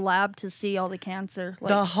it to a lab to see all the cancer. Like,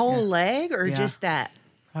 The whole leg or Yeah. just that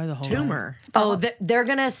Probably the whole leg. tumor? Oh, they're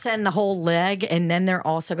going to send the whole leg, and then they're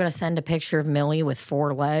also going to send a picture of Millie with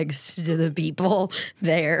 4 legs to the people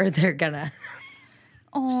there. They're going to...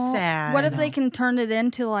 Aw, Sad. What if they can turn it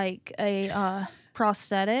into like a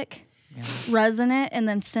prosthetic, resin it, and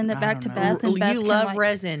then send it back to Beth? And Beth You can, love like,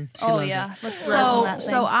 resin. Oh yeah, let's resin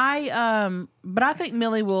So, that thing. but I think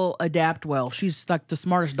Millie will adapt well. She's like the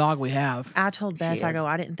smartest dog we have. I told Beth, I go,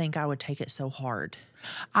 I didn't think I would take it so hard.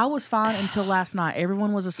 I was fine until last night.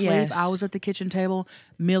 Everyone was asleep. Yes. I was at the kitchen table.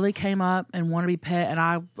 Millie came up and wanted to be pet, and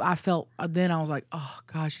I felt. Then I was like, oh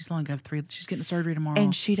gosh, she's only gonna have 3. She's getting surgery tomorrow.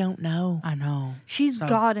 And she don't know. I know. She's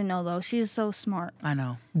got to know though. She's so smart. I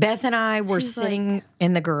know. Beth and I were She's sitting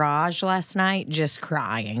in the garage last night just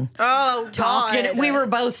crying. Oh, Talking. We were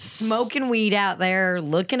both smoking weed out there,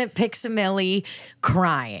 looking at pics of Millie,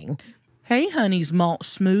 crying. Hey, honey's malt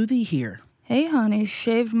smoothie here. Hey honey,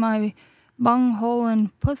 shaved my bunghole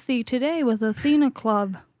and pussy today with Athena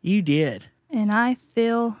Club, You did. and I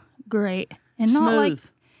feel great. And Smooth.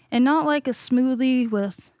 not like a smoothie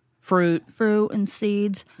with Fruit. and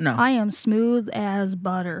seeds. No. I am smooth as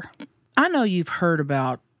butter. I know you've heard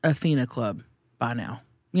about Athena Club by now,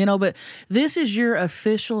 but this is your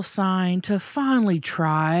official sign to finally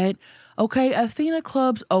try it. Okay, Athena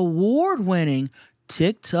Club's award-winning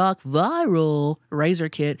TikTok viral razor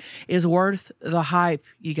kit is worth the hype,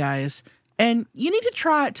 you guys. And you need to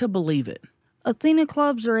try it to believe it. Athena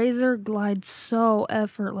Club's razor glides so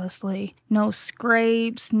effortlessly. No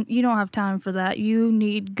scrapes. You don't have time for that. You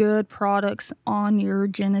need good products on your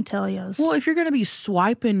genitalias. Well, if you're going to be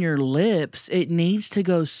swiping your lips, it needs to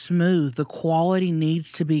go smooth. The quality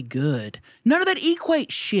needs to be good. None of that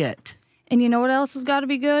equate shit. And you know what else has got to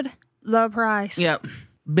be good? The price. Yep.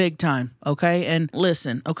 Big time. Okay. And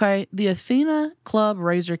listen, okay. The Athena Club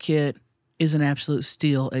razor kit is an absolute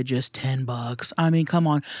steal at just $10. I mean, come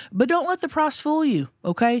on. But don't let the price fool you.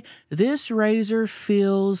 Okay. This razor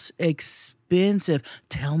feels expensive.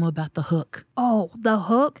 Tell them about the hook. Oh, the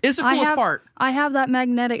hook. It's the coolest part. I have that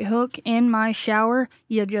magnetic hook in my shower.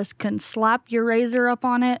 You just can slap your razor up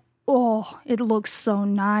on it. Oh, it looks so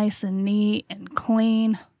nice and neat and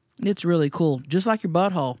clean. It's really cool, just like your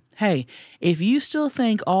butthole. Hey, if you still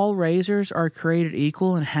think all razors are created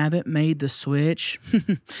equal and haven't made the switch,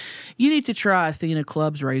 you need to try Athena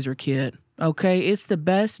Club's razor kit. Okay, it's the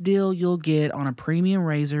best deal you'll get on a premium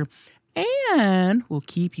razor and will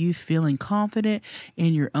keep you feeling confident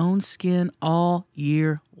in your own skin all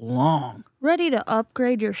year long. Ready to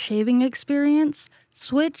upgrade your shaving experience?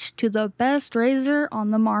 Switch to the best razor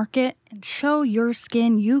on the market and show your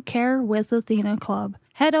skin you care with Athena Club.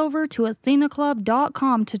 Head over to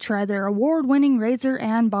athenaclub.com to try their award-winning razor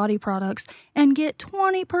and body products and get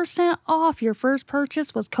 20% off your first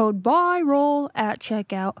purchase with code VIRAL at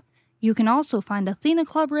checkout. You can also find Athena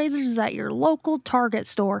Club razors at your local Target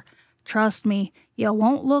store. Trust me, you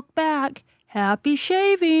won't look back. Happy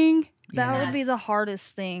shaving! That would be the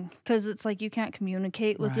hardest thing because it's like you can't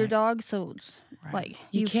communicate with your dog, so it's like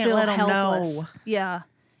You you can't feel let 'em helpless. know. Yeah,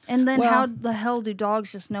 and then Well- how the hell do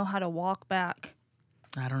dogs just know how to walk back?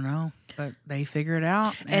 I don't know, but they figure it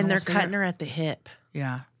out. And they're cutting her at the hip.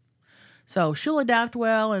 Yeah. So she'll adapt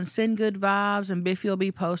well and send good vibes, and Biffy will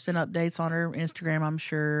be posting updates on her Instagram, I'm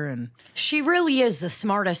sure. And She really is the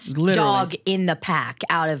smartest Literally. dog in the pack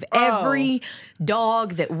out of every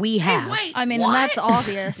dog that we have. I mean, and that's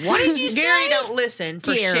obvious. What did you say? Gary don't listen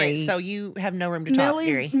for Gary. shit, so you have no room to talk,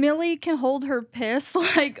 Gary. Millie can hold her piss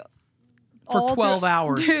like for all 12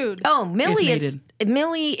 hours. dude. Oh, Millie is needed.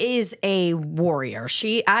 Millie is a warrior.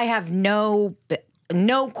 I have no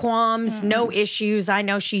qualms, no issues. I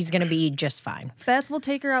know she's going to be just fine Beth will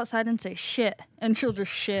take her outside and say shit, and she'll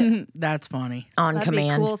just shit. That's funny. on That'd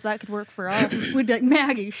command. be cool if that could work for us. We'd be like,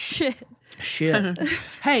 Maggie, shit. Shit.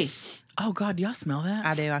 Hey. Oh, God, do y'all smell that?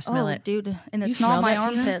 I do. I smell Oh, it. dude, and it's smell not my that,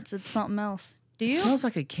 Tina? armpits. It's something else. Do It you, smells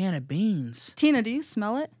like a can of beans. Tina? Do you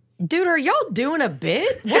smell it? Dude, are y'all doing a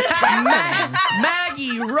bit?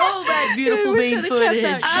 Maggie, roll that beautiful bean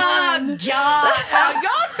footage. Oh, God. Are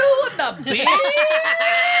y'all doing the bit?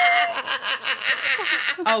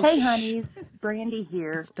 Oh, Hey, honeys. Brandy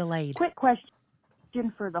here. It's delayed. Quick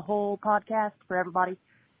question for the whole podcast for everybody.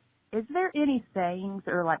 is there any sayings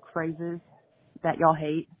or like phrases that y'all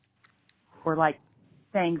hate, or like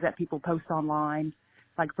things that people post online?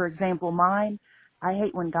 Like, for example, mine, I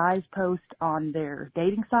hate when guys post on their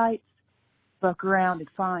dating sites, fuck around and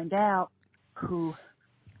find out, who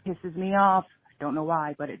pisses me off. Don't know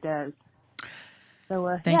why, but it does.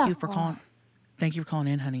 So, Thank you for calling. Thank you for calling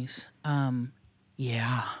in, honeys.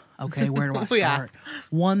 Yeah. Okay, where do I start? Yeah.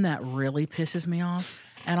 One that really pisses me off,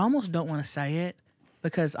 and I almost don't want to say it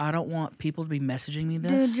because I don't want people to be messaging me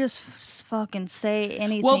this. Dude, just fucking say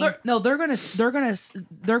anything. Well, they're gonna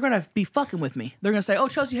be fucking with me. They're gonna say, "Oh,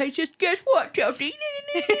 Chelcie hates this. Guess what, Chelcie?"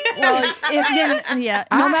 well, no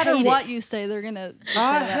I matter hate what it. you say, they're gonna say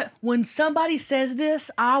that. When somebody says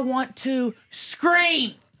this, I want to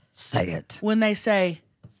scream. Say it. When they say,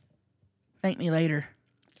 "Thank me later."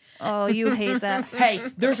 Oh, you hate that. Hey,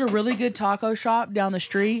 there's a really good taco shop down the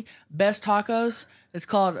street. Best tacos. It's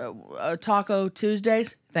called Taco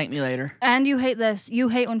Tuesdays. Thank me later. And you hate this. You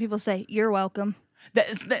hate when people say, "You're welcome."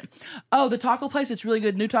 The taco place. It's really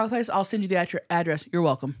good. New taco place. I'll send you the address. You're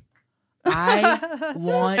welcome. I'm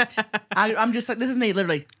just like, this is me,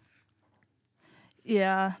 literally.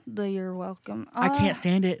 Yeah, "you're welcome." I can't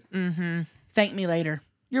stand it. Mm-hmm. Thank me later.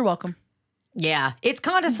 You're welcome. Yeah, it's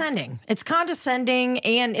condescending. It's condescending,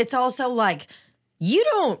 and it's also like, you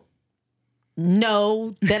don't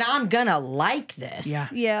know that I'm gonna like this. Yeah.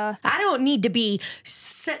 Yeah. I don't need to be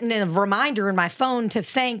setting a reminder in my phone to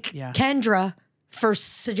thank Kendra for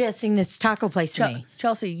suggesting this taco place to me.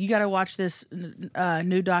 Chelcie, you got to watch this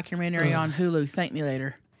new documentary on Hulu. Thank me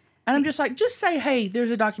later. And I'm just like, just say, hey,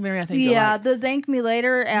 there's a documentary I think you'll like. The "thank me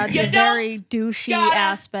later" adds a very douchey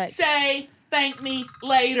aspect. Say thank me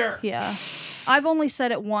later. Yeah. I've only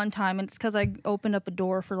said it one time, and it's because I opened up a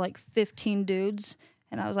door for like 15 dudes,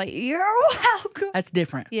 and I was like, "You're welcome." That's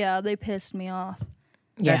different. Yeah, they pissed me off.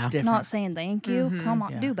 That's different. Not saying thank you. Come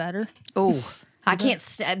on, do better. Oh, I can't.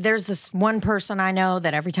 There's this one person I know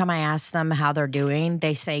that every time I ask them how they're doing,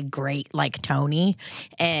 they say "great" like Tony,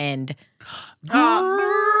 and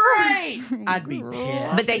Great. I'd be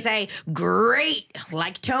pissed. but they say "great"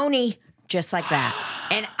 like Tony, just like that.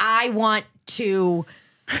 And I want to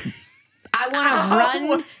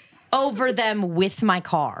run over them with my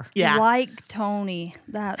car. Yeah. Like Tony.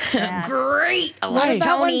 That's bad. Great, What like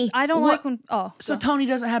about Tony. when- I don't like when. Oh, So Tony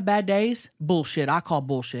doesn't have bad days? Bullshit. I call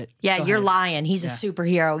bullshit. Yeah, Go you're ahead. lying. He's a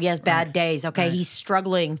superhero. He has bad days. Okay, he's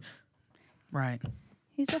struggling. Right.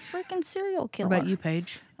 he's a freaking serial killer. What about you,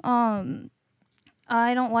 Paige?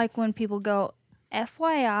 I don't like when people go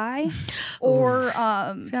FYI or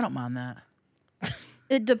See, I don't mind that.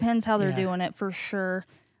 it depends how they're Yeah. doing it for sure.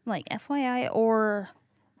 Like FYI or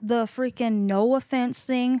the freaking "no offense"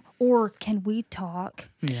 thing, or "can we talk?"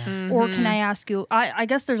 Yeah. Or "can I ask you?" I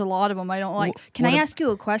guess there's a lot of them I don't like. Can I ask you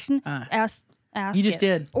a question? Ask. You just it.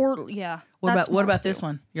 did. Or yeah. What about this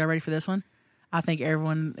one? Y'all ready for this one? I think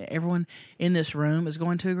everyone in this room is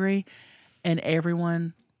going to agree, and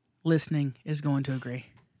everyone listening is going to agree.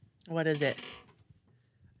 What is it?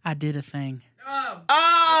 I did a thing.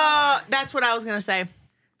 Oh, that's what I was gonna say.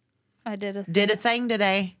 I did a Did a thing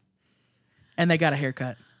today. And they got a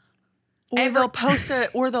haircut. Or they'll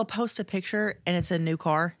post a picture and it's a new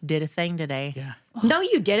car. Did a thing today. Yeah. No,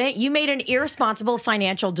 you didn't. You made an irresponsible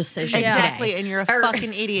financial decision Exactly, today. and you're a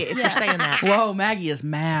fucking idiot if you're saying that. Whoa, Maggie is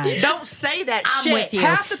mad. Don't say that I'm shit. with you.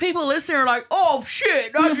 Half the people listening are like, oh,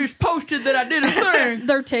 shit, I just posted that I did a thing.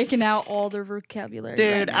 They're taking out all their vocabulary.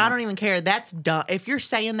 Dude, right now. I don't even care. That's dumb. If you're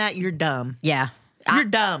saying that, you're dumb. Yeah. You're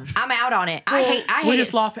dumb. I'm out on it. I hate We it.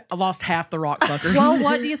 just lost half the rock fuckers. Well,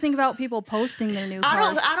 what do you think about people posting their new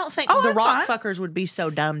cars? I don't think Oh, the that's rock fine. fuckers would be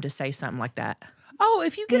so dumb to say something like that. Oh,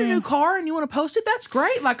 if you get a new car and you want to post it, that's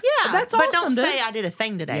great. Like, Yeah, that's but awesome, don't dude. say I did a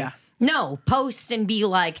thing today. Yeah. No, post and be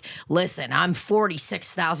like, listen, I'm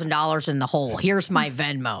 $46,000 in the hole. Here's my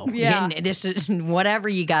Venmo. Yeah. And this is whatever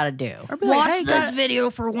you got to do. Or be like, hey, guys,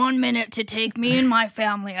 video for 1 minute to take me and my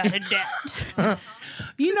family out of debt.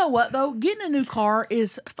 you know what, though? Getting a new car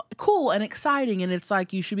is cool and exciting, and it's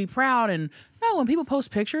like you should be proud. And no, when people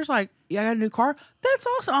post pictures like, yeah, I got a new car, that's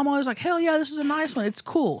awesome. I'm always like, hell yeah, this is a nice one. It's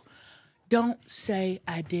cool. Don't say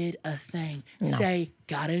I did a thing. Say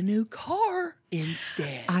got a new car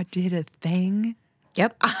instead. I did a thing.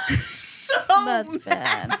 Yep. That's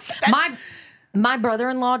bad. My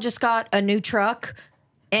brother-in-law just got a new truck,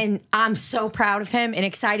 and I'm so proud of him and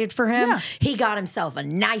excited for him. Yeah. He got himself a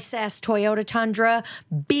nice-ass Toyota Tundra,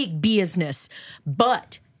 big business.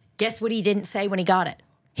 But guess what he didn't say when he got it?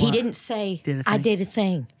 He didn't say, I did a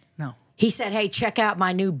thing. No. He said, hey, check out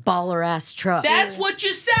my new baller-ass truck. That's what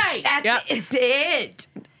you say. That's it.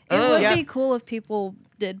 It would be cool if people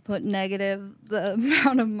did put negative the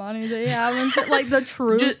amount of money they have and shit, like the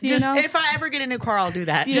truth, you know? If I ever get a new car, I'll do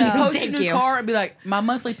that. Yeah. Just post Thank your new you. car and be like, my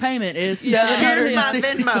monthly payment is Yeah. Here's my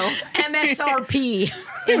 $760. Venmo. MSRP.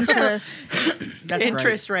 Interest. That's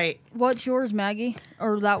Interest rate. What's yours, Maggie?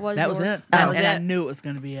 Or that was That was yours? it. That was and I it. knew it was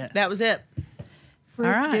going to be it. That was it. Freak,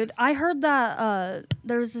 All right. dude. I heard that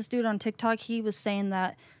there was this dude on TikTok. He was saying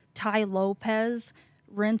that Ty Lopez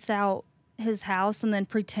rents out his house and then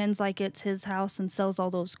pretends like it's his house and sells all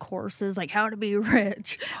those courses, like how to be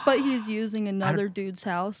rich. But he's using another dude's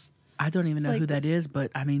house. I don't even know like- who that is,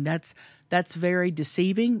 but I mean, that's very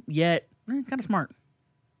deceiving, yet kind of smart.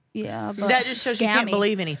 Yeah, but That just shows you can't scammy.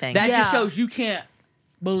 believe anything. That just Yeah. shows you can't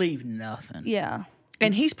believe nothing. Yeah.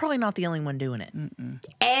 and he's probably not the only one doing it.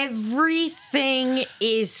 Everything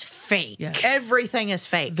is fake. Yeah. Everything is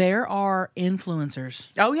fake. There are influencers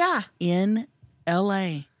Oh, yeah. in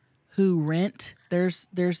LA who rent. There's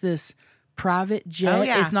this private jet. Oh,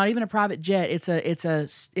 yeah. It's not even a private jet. It's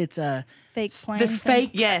a Fake plane. this thing.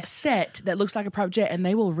 fake Yes. set that looks like a private jet, and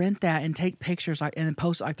they will rent that and take pictures and then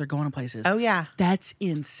post it like they're going to places. Oh, yeah. That's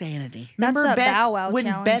insanity. That's Remember that Beth, Bow Wow when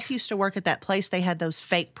challenge. Beth used to work at that place, they had those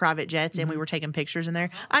fake private jets and we were taking pictures in there.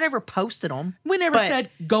 I never posted them. We never but- said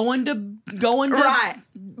going to Right.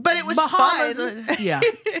 But it was Bahamas. fun. Yeah,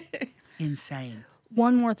 insane.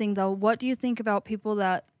 One more thing, though. What do you think about people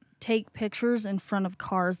that take pictures in front of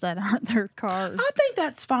cars that aren't their cars? I think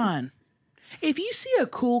that's fine. If you see a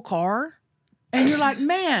cool car and you're like,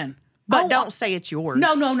 man, But I don't wa- say it's yours.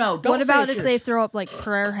 No. Don't What say about it's if they yours. throw up like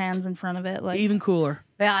prayer hands in front of it? Like, Even cooler.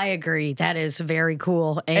 Yeah, I agree. That is very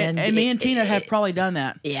cool. And And, me and Tina have probably done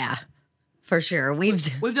that. yeah, for sure. We've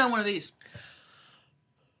done one of these.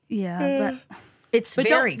 yeah, but It's But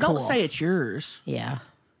very don't cool. say it's yours. Yeah.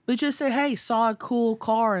 But just say, hey, saw a cool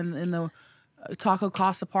car in the Taco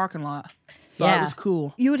Casa parking lot. Thought it Yeah. was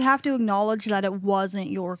cool. you would have to acknowledge that it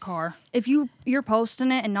wasn't your car. If you're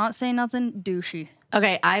posting it and not saying nothing, douchey.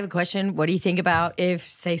 Okay, I have a question. What do you think about if,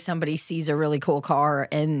 say, somebody sees a really cool car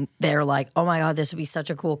and they're like, oh my God, this would be such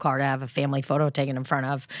a cool car to have a family photo taken in front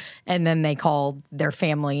of. And then they call their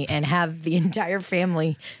family and have the entire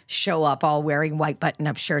family show up all wearing white button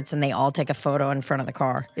up shirts and they all take a photo in front of the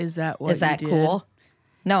car. Is that what Is that you did? cool?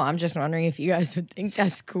 No, I'm just wondering if you guys would think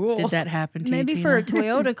that's cool. Did that happen to Maybe you, for a Tina?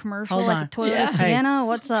 Toyota commercial, Hold like on. a Toyota Yeah. Hey. Sienna.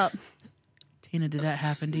 What's up? Tina, did that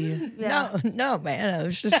happen to you? Yeah. No, man. I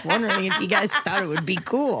was just wondering if you guys thought it would be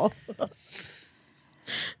cool.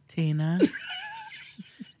 Tina?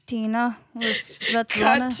 Tina was Cut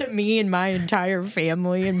Svetlana. to me and my entire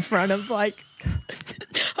family in front of like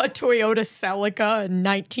a Toyota Celica in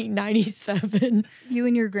 1997. You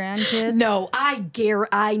and your grandkids. No,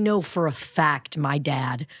 I know for a fact my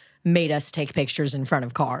dad made us take pictures in front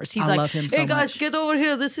of cars. He's I like, love him so hey guys, much. get over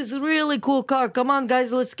here. This is a really cool car. Come on,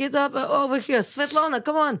 guys, let's get up over here. Svetlana,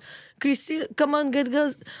 come on. Christy, come on, get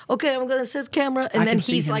guys. Okay, I'm gonna set camera. And I then can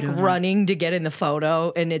see he's him like doing that. running to get in the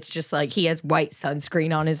photo, and it's just like he has white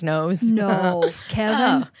sunscreen on his nose. No,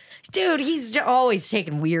 Kevin. Oh, dude, he's always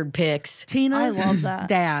taking weird pics. Tina's I love that.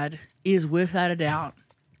 dad is without a doubt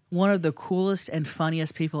one of the coolest and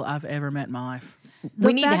funniest people I've ever met in my life.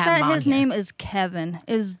 We need the to fact have him that on his here. name is Kevin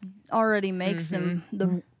is already makes him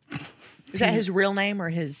the. Is that his real name or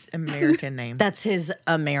his American name? That's his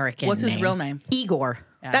American What's his name. real name? Igor.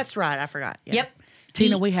 That's right. I forgot. Yeah. Yep.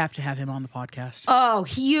 Tina, we have to have him on the podcast. Oh,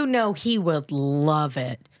 he would love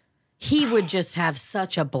it. He would just have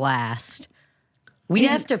such a blast. We'd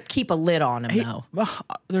have to keep a lid on him, though. Well,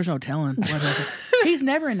 there's no telling. What he'll say. He's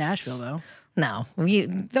never in Nashville, though. No,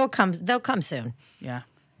 they'll come soon. Yeah.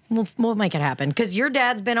 We'll make it happen. Because your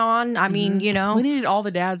dad's been on. I mean, you know. We needed all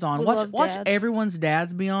the dads on. We Watch love dads. everyone's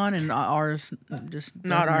dads be on, and ours just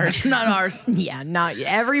Not doesn't- ours. not ours. Yeah, not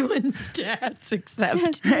everyone's dads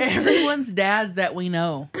except. Everyone's dads that we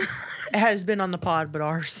know. It has been on the pod, but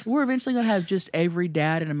ours. We're eventually gonna have just every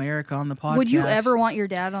dad in America on the podcast. Would you ever want your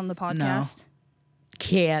dad on the podcast?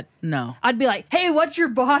 Can't. No, I'd be like, hey, what's your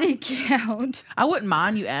body count? I wouldn't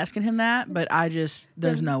mind you asking him that, but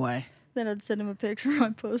there's no way. Then I'd send him a picture of my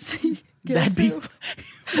pussy. That'd be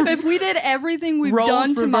If we did everything we've Roles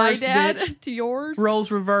done to my reversed, dad, bitch. to yours,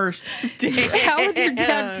 roles reversed. how would your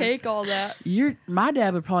dad take all that? My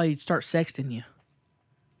dad would probably start sexting you.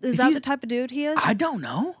 Is that the type of dude he is? I don't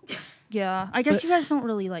know, Yeah, I guess you guys don't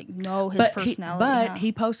really like know his but personality.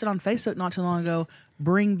 he posted on Facebook not too long ago,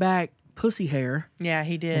 "Bring back pussy hair," Yeah,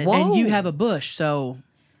 he did. Whoa. and you have a bush, so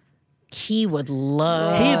He would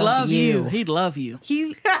love. he'd love you. you. He'd love you.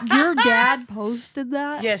 Your dad posted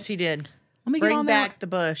that. Yes, he did. Let me get Bring on there. back the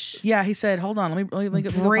bush. Yeah, he said, "Hold on, let me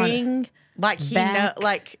get find it." Bring. Like he Back. know.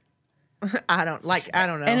 Like I don't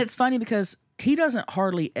know. And it's funny because he doesn't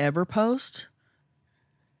hardly ever post,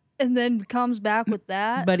 and then comes back with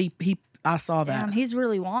that. But I saw that. Damn, he's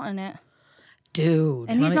really wanting it. Dude.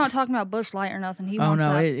 And he's not talking about Bush Light or nothing. He Oh wants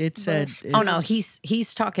no, that it said. Bush. Oh no,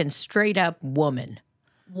 he's talking straight up woman.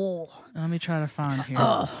 Whoa. Let me try to find here.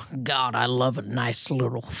 Oh God, I love a nice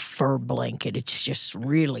little fur blanket. It's just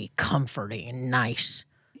really comforting and nice.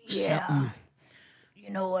 Yeah.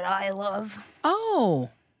 You know what I love?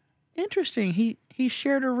 Oh, interesting. He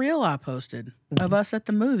shared a reel I posted of us at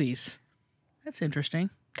the movies. That's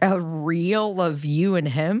interesting. A reel of you and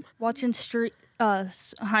him? Watching street. I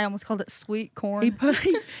almost called it sweet corn.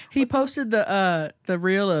 He posted the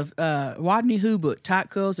reel of Rodney Hubert, tight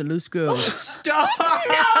curls and loose girls. Stop.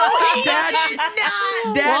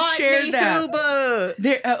 Dad shared that. Huba.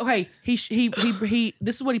 There, okay, he.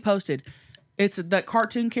 This is what he posted. It's that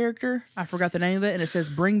cartoon character. I forgot the name of it, and it says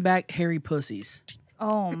 "Bring back hairy pussies."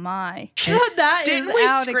 Oh my. That is Didn't we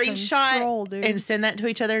out of screenshot control, dude. and send that to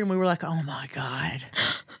each other? And we were like, oh my God.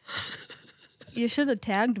 You should have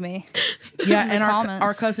tagged me. Yeah, and comments.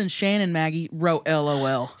 our cousin Shannon Maggie wrote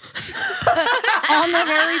LOL. On the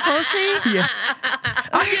hairy pussy? Yeah,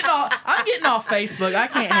 I'm getting off Facebook. I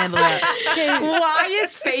can't handle that. Why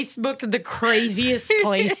is Facebook the craziest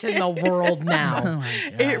place in the world now?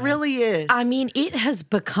 It really is. I mean, it has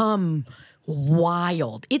become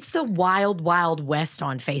wild. It's the wild, wild west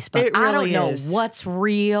on Facebook. It I don't really know is. what's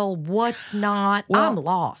real, what's not. I'm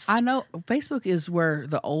lost. I know Facebook is where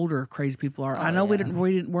the older crazy people are. I know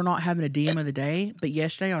we're not having a DM of the day, but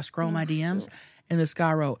yesterday I was scrolling my DMs and this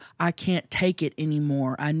guy wrote, "I can't take it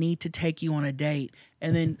anymore. I need to take you on a date,"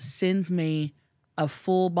 and then sends me a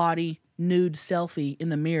full body nude selfie in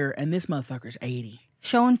the mirror, and this motherfucker's 80.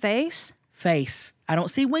 Showing face? Face. I don't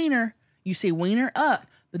see wiener. You see wiener up,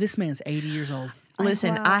 but this man's 80 years old.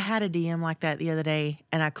 Listen, wow. I had a DM like that the other day,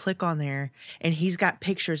 and I click on there, and he's got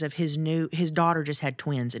pictures of his daughter just had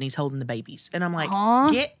twins, and he's holding the babies, and I'm like,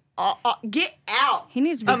 get out! He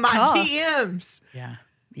needs to be of my cuffed. DMs.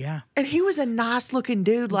 Yeah. And he was a nice looking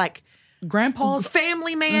dude, like Grandpa's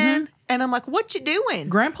family man, and I'm like, what you doing?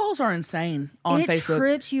 grandpas are insane on It Facebook.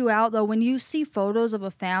 trips you out, though, when you see photos of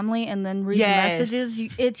a family and then read Yes. the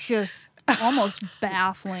messages. It's just almost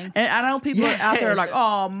baffling. And I know people are out there like, Yes.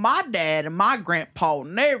 "Oh, my dad and my grandpa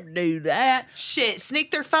never do that." Shit,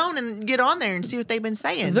 sneak their phone and get on there and see what they've been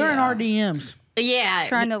saying. They're in our DMs yeah.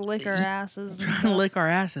 Trying to lick our asses. trying to lick our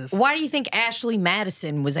asses. Why do you think Ashley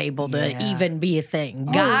Madison was able to Yeah. even be a thing?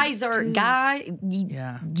 Guys are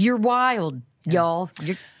Yeah. You're wild, y'all.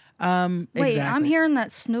 You're, Wait, Exactly. I'm hearing that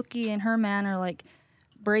Snooki and her man are like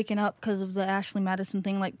breaking up because of the Ashley Madison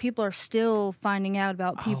thing. Like people are still finding out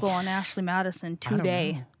about people on Ashley Madison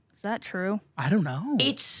today. Is that true? I don't know.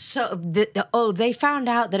 it's so. They found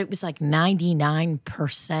out that it was like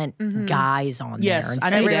 99% guys on Yes, there. And I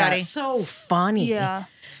so knew it's that. so funny. Yeah.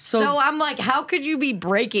 So I'm like, how could you be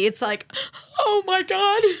breaking? It's like, oh my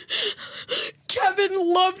God, Kevin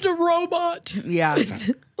loved a robot. Yeah.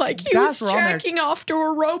 Like he Guys was were on there- jacking off to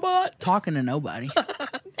a robot. Talking to nobody.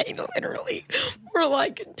 They literally were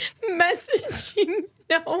like messaging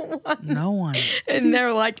no one. No one. And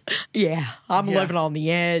they're like, yeah, I'm living on the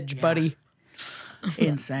edge, buddy.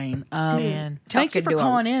 Insane. Man. Thank you Talking for to a-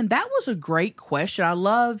 calling in. That was a great question. I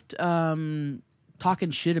loved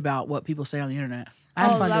talking shit about what people say on the internet. I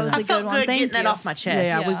had Oh, fun that doing was that. I a felt good one. good Thank getting that you. off my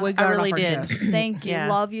chest. Yeah, we got I it really off our did. chest. Thank you. Yeah.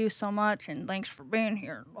 Love you so much, and thanks for being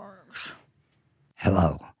here.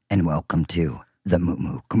 Hello, and welcome to the Moo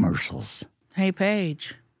Moo commercials. Hey,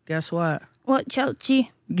 Paige. Guess what? What, Chelcie?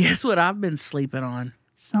 Guess what I've been sleeping on?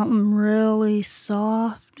 Something really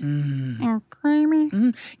soft and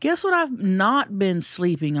creamy. Guess what I've not been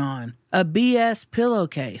sleeping on? A BS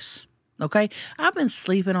pillowcase. Okay? I've been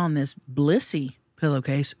sleeping on this Blissy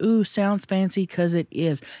pillowcase. Ooh, sounds fancy because it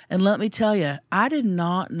is. And let me tell you, I did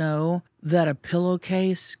not know that a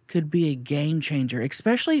pillowcase could be a game changer,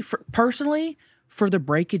 especially personally for the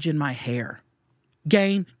breakage in my hair.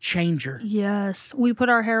 Game changer. Yes, we put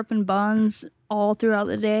our hair up in buns all throughout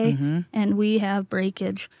the day, and we have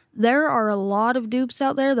breakage. There are a lot of dupes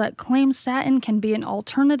out there that claim satin can be an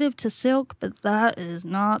alternative to silk, but that is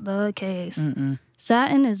not the case.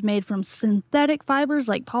 Satin is made from synthetic fibers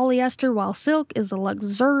like polyester, while silk is a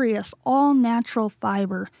luxurious, all-natural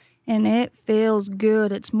fiber. And it feels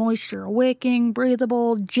good. It's moisture wicking,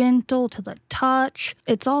 breathable, gentle to the touch.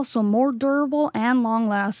 It's also more durable and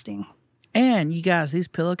long-lasting. And you guys, these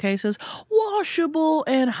pillowcases, washable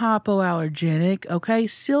and hypoallergenic, okay?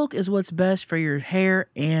 Silk is what's best for your hair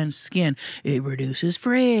and skin. It reduces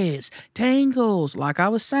frizz, tangles, like I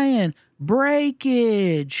was saying,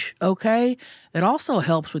 breakage, okay? It also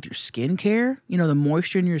helps with your skincare, the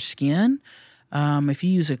moisture in your skin. If you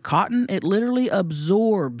use a cotton, it literally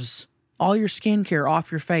absorbs all your skincare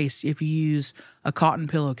off your face if you use a cotton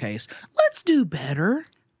pillowcase. Let's do better.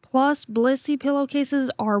 Plus, Blissey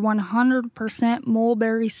pillowcases are 100%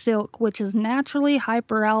 mulberry silk, which is naturally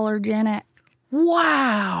hyperallergenic.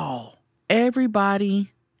 Wow.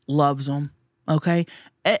 Everybody loves them, okay?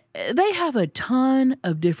 They have a ton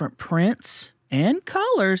of different prints and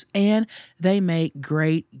colors, and they make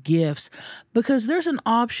great gifts because there's an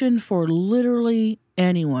option for literally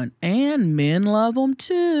anyone, and men love them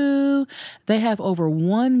too. They have over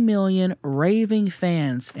 1 million raving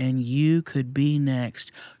fans, and you could be next.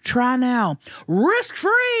 Try now,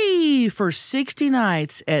 risk-free for 60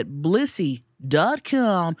 nights at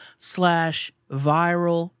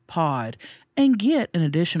blissy.com/viralpod and get an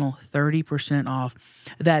additional 30% off.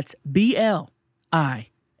 That's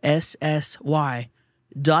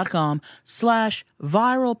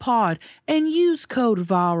BLISSY.com/viralpod and use code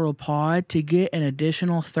viralpod to get an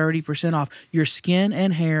additional 30% off. Your skin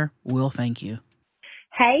and hair will thank you.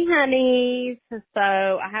 Hey, honeys. So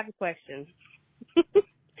I have a question.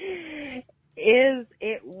 Is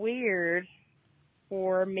it weird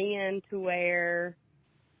for men to wear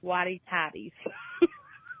whitey tighties?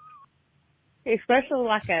 Especially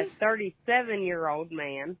like a 37-year-old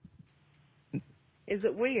man. Is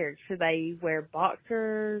it weird? Should they wear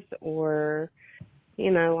boxers or,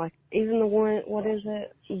 like even the one, what is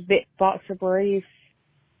it? Boxer brief.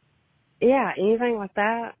 Yeah, anything like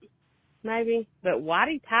that. Maybe. But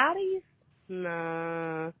whitey tighties?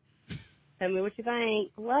 Nah. Tell me what you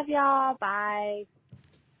think. Love y'all. Bye.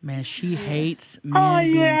 Man, she hates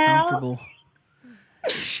men being comfortable.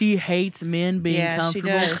 She hates men being comfortable.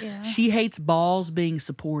 She does. Yeah. She hates balls being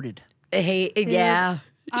supported. Yeah.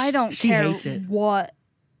 I don't She care hates it. what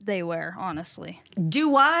they wear, honestly.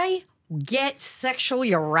 Do I get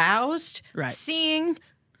sexually aroused seeing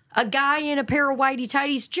a guy in a pair of whitey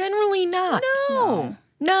tighties? Generally not.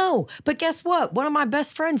 No. But guess what? One of my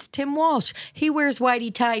best friends, Tim Walsh, he wears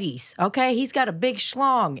whitey tighties. Okay. He's got a big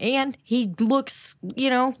schlong and he looks,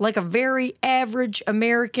 like a very average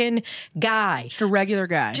American guy. Just a regular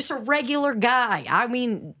guy. Just a regular guy. I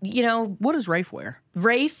mean, What does Rafe wear?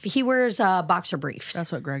 Rafe, he wears boxer briefs.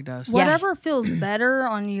 That's what Greg does. Whatever feels better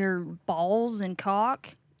on your balls and cock,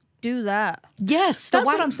 do that. Yes. That's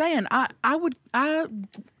what I'm saying. I would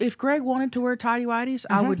if Greg wanted to wear tighty whities,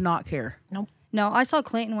 I would not care. Nope. No, I saw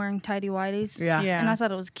Clayton wearing tighty whities. Yeah. And I thought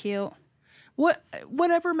it was cute.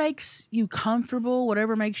 Whatever makes you comfortable,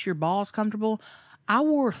 whatever makes your balls comfortable. I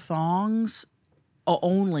wore thongs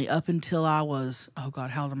only up until I was, how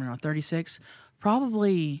old am I now? 36?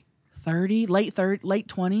 Probably 30, late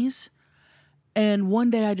 20s. And one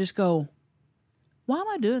day I just go, why am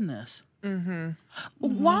I doing this?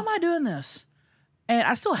 Why am I doing this? And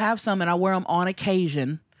I still have some and I wear them on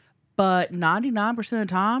occasion, but 99% of the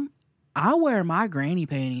time, I wear my granny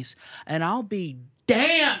panties, and I'll be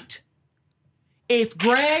damned if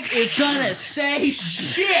Greg is gonna say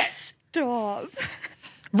shit. Stop.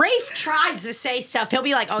 Rafe tries to say stuff. He'll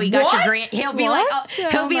be like, "Oh, you got your He'll be like,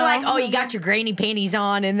 "Oh, you got your granny panties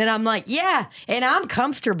on," and then I'm like, "Yeah," and I'm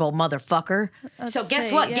comfortable, motherfucker. So guess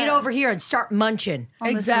what? Get over here and start munching.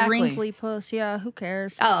 On this wrinkly puss. Yeah, who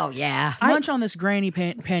cares? Oh yeah, munch on this granny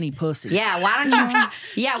panty pussy. Yeah, why don't you?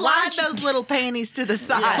 Yeah, Slide those little panties to the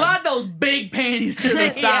side. Slide those big panties to the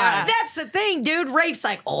side. Yeah, that's the thing, dude. Rafe's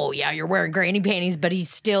like, "Oh yeah, you're wearing granny panties," but he's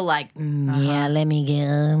still like, "Yeah, let me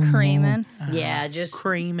get creaming." Yeah, just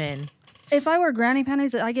creaming. If I wear granny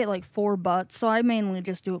panties, I get like 4 butts, so I mainly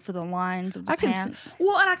just do it for the lines of the pants.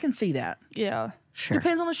 And I can see that. Yeah. Sure.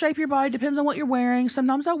 Depends on the shape of your body, depends on what you're wearing.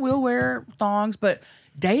 Sometimes I will wear thongs, but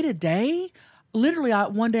day to day, literally,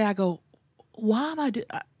 one day I go, why am I doing?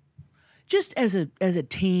 Just as a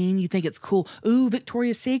teen, you think it's cool. Ooh,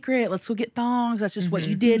 Victoria's Secret, let's go get thongs. That's just what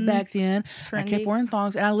you did back then. Trendy. I kept wearing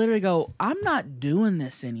thongs, and I literally go, I'm not doing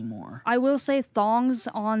this anymore. I will say thongs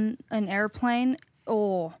on an airplane.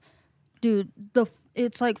 Oh, dude,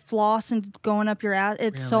 it's like floss and going up your ass.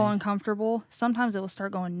 It's so uncomfortable. Sometimes it will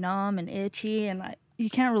start going numb and itchy, and you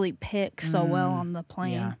can't really pick so well on the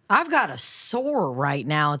plane. Yeah. I've got a sore right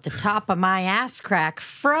now at the top of my ass crack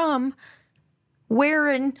from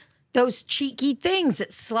wearing those cheeky things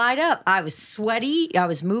that slide up. I was sweaty. I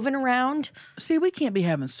was moving around. See, we can't be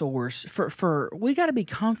having sores. We got to be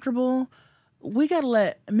comfortable. We got to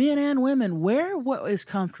let men and women wear what is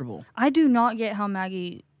comfortable. I do not get how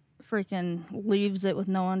Maggie freaking leaves it with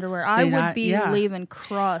no underwear. I would be leaving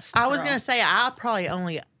crust. I was going to say, I probably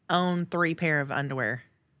only own 3 pair of underwear.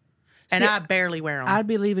 And I barely wear them. I'd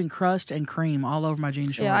be leaving crust and cream all over my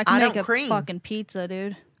jean shorts. Yeah, I can make a cream. fucking pizza,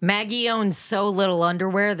 dude. Maggie owns so little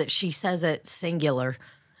underwear that she says it singular.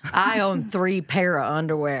 I own 3 pair of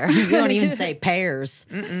underwear. You don't even say pairs.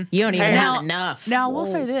 You don't even have enough. Now I will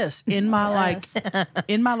say this: in my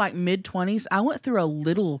mid-20s, I went through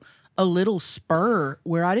a little spur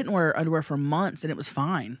where I didn't wear underwear for months, and it was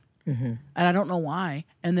fine. And I don't know why.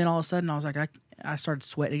 And then all of a sudden, I was like, I started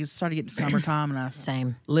sweating. It started getting summertime, and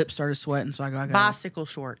Same. lips started sweating. So I got Bicycle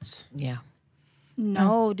shorts. Yeah.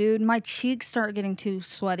 No, dude, my cheeks start getting too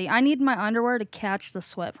sweaty. I need my underwear to catch the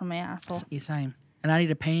sweat from my asshole. Same. And I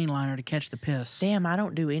need a panty liner to catch the piss. Damn, I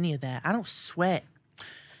don't do any of that. I don't sweat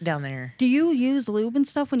down there. Do you use lube and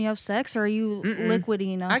stuff when you have sex, or are you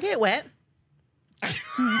liquidy enough? I get wet.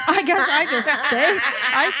 I guess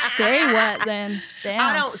I stay wet then. Damn.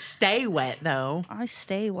 I don't stay wet though. I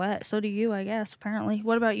stay wet. So do you, I guess, apparently.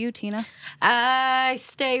 What about you, Tina? I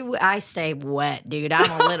stay wet, dude.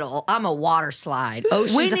 I'm a water slide.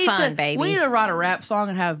 Oceans of fun, baby. We need to write a rap song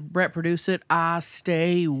and have Brett produce it. I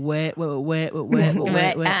stay wet.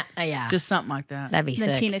 Yeah. Just something like that. That'd be Then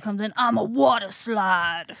sick. Tina comes in, I'm a water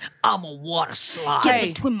slide. I'm a water slide.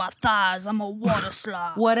 Get between my thighs, I'm a water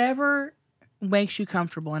slide. Whatever makes you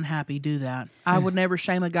comfortable and happy, do that. I would never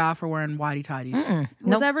shame a guy for wearing whitey tighties.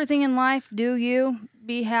 With everything in life, do you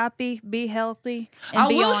be happy, be healthy, and I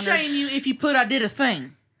be will honored. shame you if you put I did a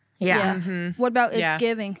thing. Yeah. What about Yeah. it's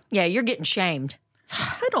giving? Yeah, you're getting shamed.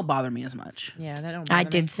 That don't bother me as much. Yeah, that don't. I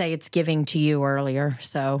bother did me. say it's giving to you earlier,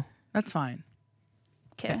 so. That's fine.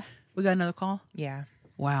 Okay. We got another call? Yeah.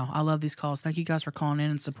 Wow, I love these calls. Thank you guys for calling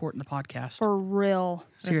in and supporting the podcast. For real.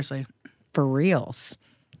 Seriously. For reals.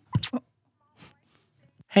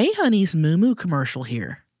 Hey, honey's Moo Moo commercial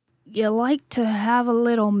here. You like to have a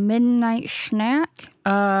little midnight snack?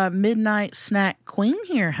 Midnight snack queen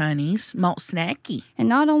here, honeys. Malt snacky. And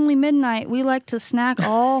not only midnight, we like to snack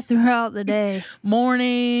all throughout the day.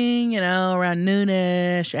 Morning, around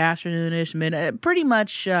noonish, afternoonish, midnight, pretty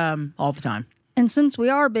much all the time. And since we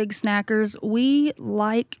are big snackers, we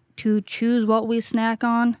like to choose what we snack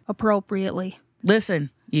on appropriately. Listen,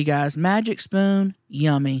 you guys, Magic Spoon,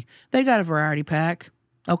 yummy. They got a variety pack.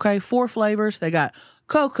 Okay, 4 flavors. They got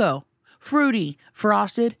cocoa, fruity,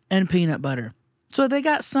 frosted, and peanut butter. So they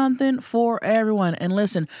got something for everyone. And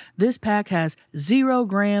listen, this pack has 0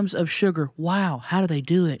 grams of sugar. Wow, how do they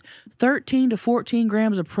do it? 13 to 14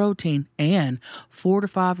 grams of protein and 4 to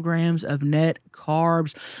 5 grams of net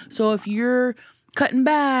carbs. So if you're cutting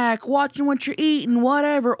back, watching what you're eating,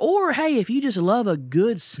 whatever, or hey, if you just love a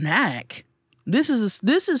good snack, this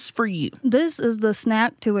is for you. This is the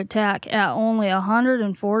snack to attack at only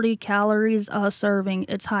 140 calories a serving.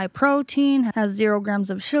 It's high protein, has 0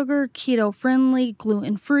 grams of sugar, keto-friendly,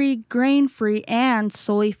 gluten-free, grain-free, and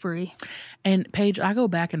soy-free. And Paige, I go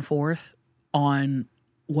back and forth on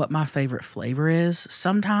what my favorite flavor is.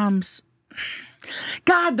 Sometimes,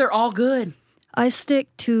 God, they're all good. I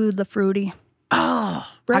stick to the fruity. Oh,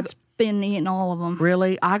 Brett's been eating all of them.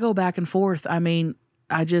 really? I go back and forth. I mean,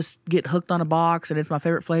 I just get hooked on a box and it's my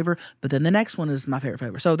favorite flavor, but then the next one is my favorite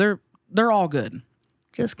flavor. So they're all good.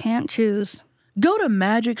 Just can't choose. Go to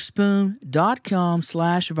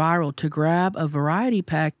magicspoon.com/viral to grab a variety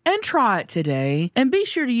pack and try it today. And be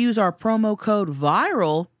sure to use our promo code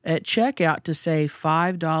VIRAL at checkout to save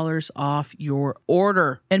 $5 off your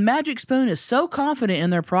order. And Magic Spoon is so confident in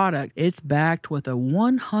their product, it's backed with a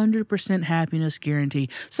 100% happiness guarantee.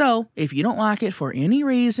 So if you don't like it for any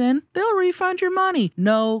reason, they'll refund your money.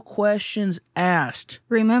 No questions asked.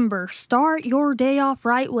 Remember, start your day off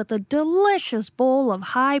right with a delicious bowl of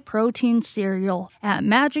high-protein cereal at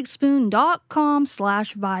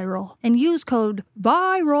magicspoon.com/viral and use code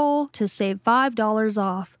VIRAL to save $5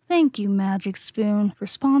 off. Thank you, Magic Spoon, for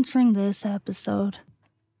sponsoring this episode.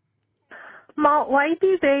 Malt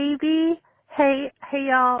Whitey, baby. Hey,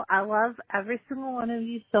 y'all. I love every single one of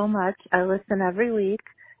you so much. I listen every week.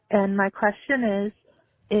 And my question is,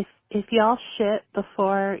 if y'all shit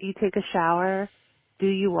before you take a shower, do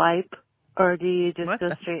you wipe or do you just go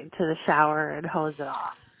straight into the shower and hose it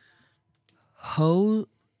off?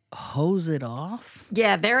 Hose it off?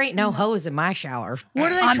 Yeah, there ain't no hose in my shower.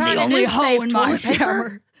 What are they I'm trying the to only do? hoe Save in my toilet paper?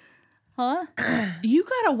 shower. Huh? You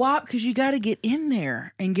gotta wipe because you gotta get in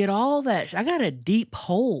there and get all that. I got a deep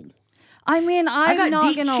hole. I mean, I'm got not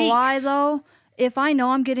deep gonna cheeks. lie though. If I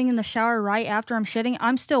know I'm getting in the shower right after I'm shitting,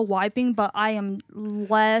 I'm still wiping, but I am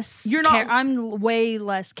less. You're not- I'm way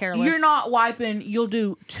less careless. You're not wiping. You'll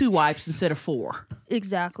do 2 wipes instead of 4.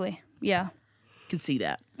 Exactly. Yeah. Can see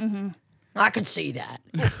that. I can see that.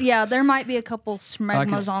 Yeah, there might be a couple I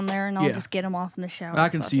smegmas can- on there, and I'll yeah. just get them off in the shower. I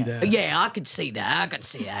can Fuck see it. that. Yeah, I can see that. I can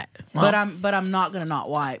see that. But I'm not gonna not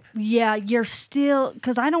wipe. Yeah, you're still,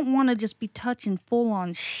 because I don't want to just be touching full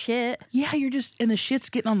on shit Yeah, you're just and the shit's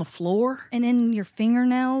getting on the floor. and in your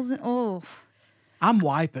fingernails. And, oh, I'm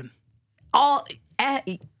wiping. All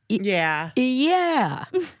Yeah. yeah.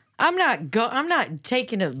 I'm not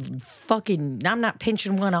taking I'm not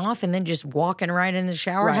pinching one off and then just walking right in the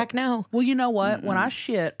shower. Right. Heck no. Well, you know what? When I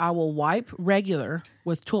shit, I will wipe regular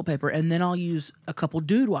with toilet paper, and then I'll use a couple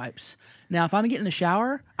dude wipes. Now, if I'm getting in the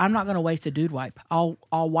shower, I'm not going to waste a dude wipe. I'll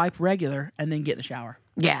wipe regular and then get in the shower.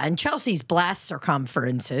 Yeah, and Chelsea's blast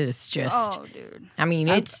circumference is just. Oh, dude. I mean,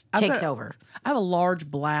 it takes got- over. I have a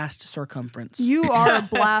large blast circumference. You are a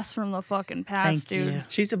blast from the fucking past, Thank dude. you.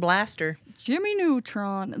 She's a blaster. Jimmy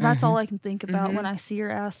Neutron. That's all I can think about when I see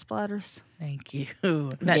your ass splatters. Thank you.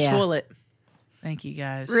 That Yeah. toilet. Thank you,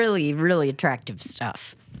 guys. Really, really attractive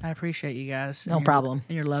stuff. I appreciate you guys. No and your- problem.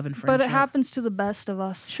 And your love and friendship. But it happens to the best of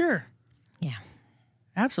us. Sure. Yeah.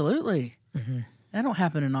 Absolutely. That don't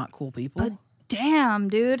happen to not cool people. But damn,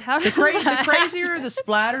 dude. How the crazier the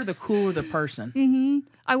splatter, the cooler the person.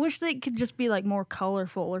 I wish they could just be like more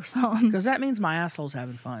colorful or something. Because that means my asshole's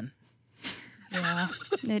having fun. Yeah,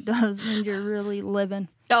 it does mean you're really living.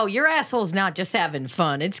 Oh, your asshole's not just having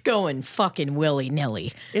fun. It's going fucking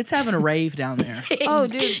willy-nilly. It's having a rave down there. Oh,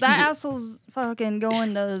 dude, that asshole's fucking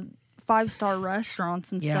going to 5-star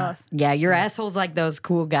restaurants and Yeah. stuff. Yeah, your asshole's like those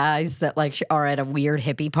cool guys that like are at a weird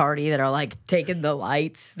hippie party that are like taking the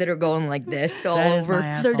lights that are going like this all That is over. my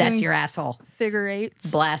asshole. That's doing- your asshole. Figure eights.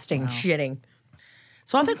 Blasting, shitting.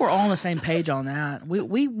 So I think we're all on the same page on that.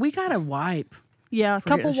 We gotta wipe. Yeah,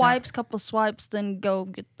 Forget couple the shot. wipes, couple swipes, then go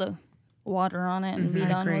get the water on it and be I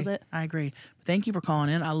done agree. with it. I agree. Thank you for calling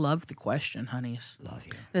in. I love the question, honeys. Love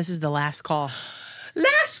you. This is the last call.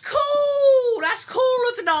 That's cool. That's cool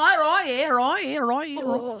of the night. Right.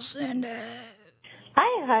 Oh, send it.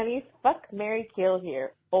 Hi, honey. Fuck, Mary, kill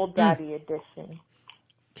here. Old Daddy edition.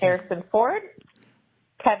 Harrison Ford,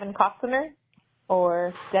 Kevin Costner,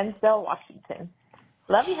 or Denzel Washington.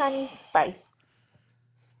 Love you, honey. Bye.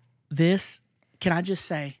 This, can I just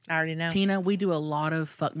say, I already know. Tina, we do a lot of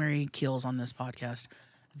fuck, marry, kills on this podcast.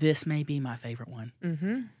 This may be my favorite one.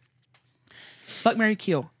 Mm-hmm. Fuck, marry,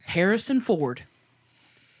 kill. Harrison Ford,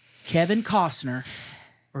 Kevin Costner,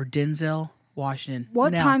 or Denzel Washington.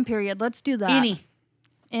 What Now, time period? Let's do that.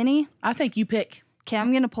 Any. I think you pick. Okay,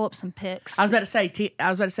 I'm gonna pull up some pics. I was about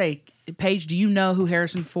to say, Paige, do you know who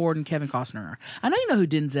Harrison Ford and Kevin Costner are? I know you know who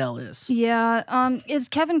Denzel is. Yeah. Is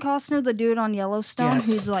Kevin Costner the dude on Yellowstone Yes.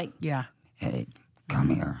 who's like, Yeah. Hey, come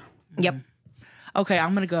here. Yep. Okay,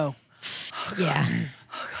 I'm gonna go. Yeah.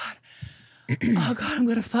 Oh God, I'm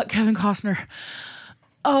gonna fuck Kevin Costner.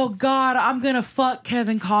 Oh God, I'm gonna fuck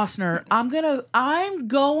Kevin Costner. I'm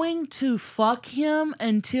going to fuck him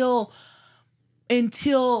until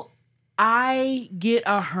I get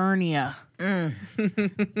a hernia.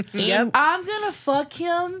 Yep. I'm gonna fuck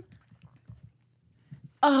him.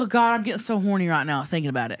 Oh God, I'm getting so horny right now thinking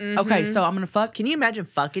about it. Okay, so I'm gonna fuck. Can you imagine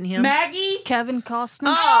fucking him? Maggie? Kevin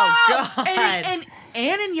Costner? Oh, God.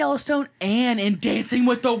 And in Yellowstone and in Dancing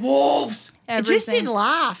with the Wolves. Just in Everything.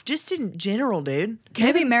 life. Just in general, dude.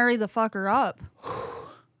 Maybe marry the fucker up.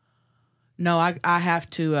 No, I have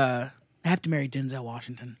to marry Denzel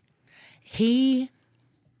Washington. He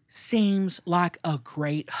seems like a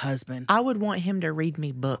great husband. I would want him to read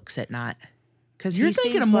me books at night. Because You're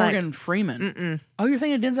thinking of Morgan Freeman. Oh, you're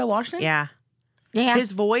thinking of Denzel Washington? Yeah. Yeah.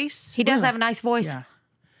 His voice. He does have a nice voice. Yeah.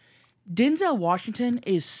 Denzel Washington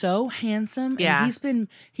is so handsome. Yeah. And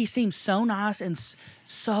he seems so nice and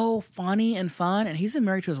so funny and fun. And he's been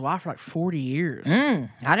married to his wife for like 40 years.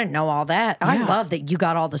 I didn't know all that. I Yeah. love that you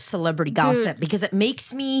got all the celebrity gossip because it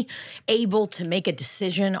makes me able to make a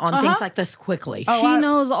decision on things like this quickly. She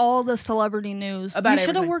knows all the celebrity news. About You should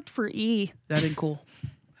have everything. worked for E. That'd been cool.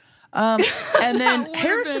 And then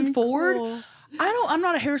Harrison Ford. cool. I'm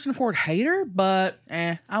not a Harrison Ford hater, but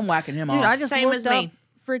I'm whacking him Dude, off. I just Same looked as up me.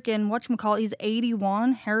 freaking whatchamacallit. He's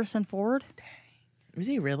 81, Harrison Ford. Is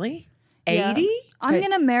he really? Yeah. 80? I'm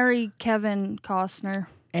going to marry Kevin Costner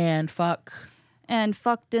and fuck. and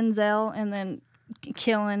fuck Denzel and then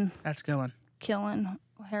killing That's going.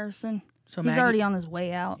 Harrison. So He's Maggie- already on his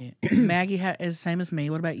way out. Maggie is the same as me.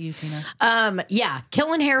 What about you, Tina? Yeah,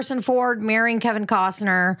 killing Harrison Ford, marrying Kevin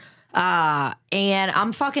Costner, and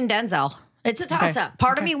I'm fucking Denzel. It's a toss up.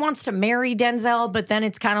 Part of me wants to marry Denzel, but then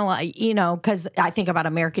it's kind of like, because I think about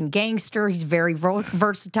American Gangster. He's a very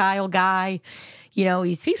versatile guy.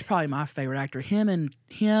 He's Probably my favorite actor. Him,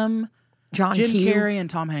 John Jim Q. Carrey, and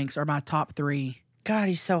Tom Hanks are my top three. God,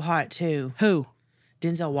 he's so hot, too. Who?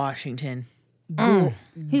 Denzel Washington.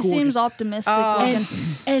 He seems optimistic looking.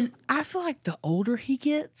 And I feel like the older he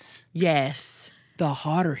gets, Yes. the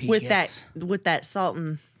hotter he With gets. that salt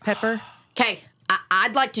and pepper. Okay,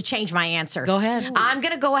 I'd like to change my answer. Go ahead. I'm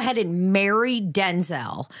going to go ahead and marry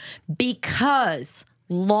Denzel because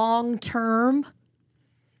long term,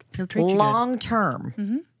 He'll treat you good. long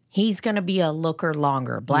term, he's going to be a looker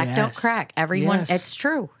longer. Black don't Yes. crack. Everyone, Yes. it's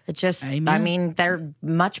true. It just, I Amen. mean, they're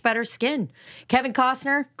much better skin. Kevin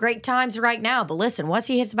Costner, great times right now. But listen, once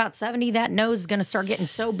he hits about 70, that nose is going to start getting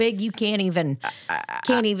so big you can't even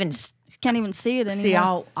Can't even see it anymore. See,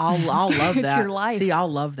 I'll love It's that. your life. See,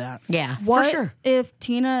 I'll love that. yeah, What for sure. if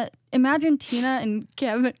imagine Tina and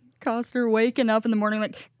Kevin Costner waking up in the morning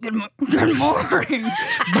like, good morning.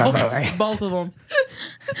 Both of them.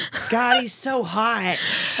 God, he's so hot.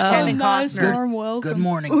 Kevin Nice Costner. Warm welcome. Good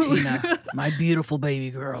morning, Tina. My beautiful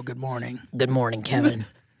baby girl. Good morning. Good morning, Kevin.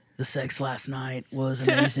 The sex last night was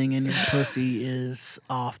amazing, and your pussy is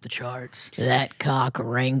off the charts. That cock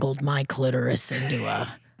wrangled my clitoris into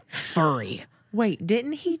a furry. Wait,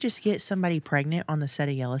 didn't he just get somebody pregnant on the set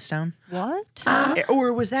of Yellowstone? What?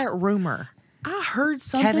 Or was that rumor? I heard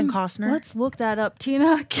something. Kevin Costner? Let's look that up.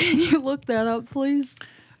 Tina, can you look that up, please?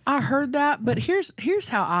 I heard that, but here's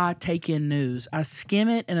how I take in news. I skim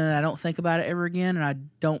it, and then I don't think about it ever again, and I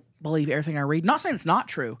don't believe everything I read. Not saying it's not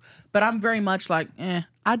true, but I'm very much like,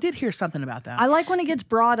 I did hear something about that. I like when it gets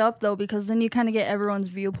brought up, though, because then you kind of get everyone's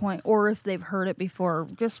viewpoint, or if they've heard it before,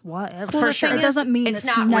 just whatever. For sure. It doesn't mean It's it's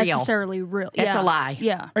not real. necessarily real. It's Yeah. a lie.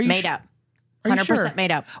 Yeah. Are you Made su- up. Are you 100% sure?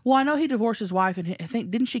 made up. Well, I know he divorced his wife, and I think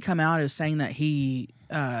didn't she come out as saying that he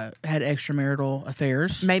had extramarital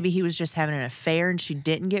affairs? Maybe he was just having an affair and she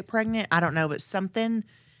didn't get pregnant. I don't know, but something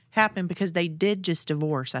happened because they did just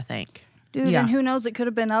divorce, I think. Dude, Yeah. and who knows? It could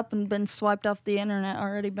have been up and been swiped off the internet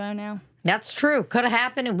already by now. That's true. Could have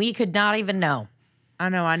happened, and we could not even know. I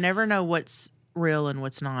know. I never know what's real and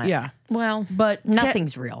what's not. Yeah, Well, but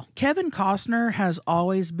nothing's real. Kevin Costner has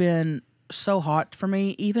always been so hot for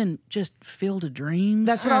me, even just Field of Dreams.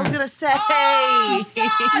 That's what I was going to say. I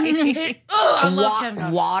love Kevin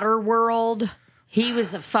Costner. Waterworld. He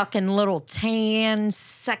was a fucking little tan,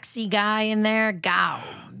 sexy guy in there. God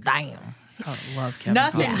damn. I love Kevin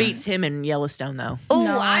Nothing Costner. beats him in Yellowstone, though.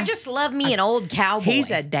 Oh, I just love me an old cowboy. He's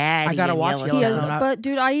a daddy. I gotta in watch Yellowstone. Yellowstone. Yeah, but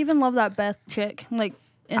dude, I even love that Beth chick. Like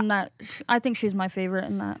in that, I think she's my favorite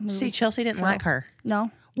in that movie. See, Chelsea didn't like her. No.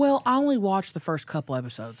 Well, I only watched the first couple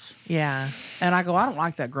episodes, Yeah. and I go, I don't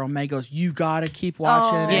like that girl. May goes, you gotta keep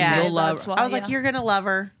watching, and yeah, you'll love that's her. why. I was like, yeah. you're going to love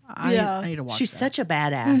her. I need to watch. She's that. such a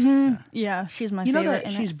badass. Yeah, she's my You know favorite. that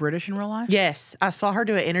in she's it. British in real life. Yes. I saw her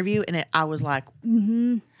do an interview and I was like,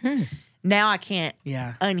 now I can't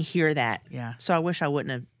Yeah. unhear that. Yeah. So I wish I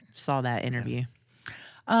wouldn't have saw that interview.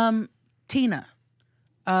 Tina,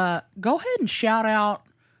 go ahead and shout out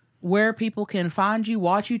where people can find you,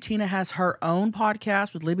 watch you. Tina has her own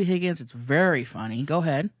podcast with Libby Higgins. It's very funny. Go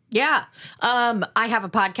ahead. Yeah. I have a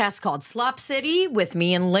podcast called Slop City with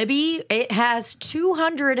me and Libby. It has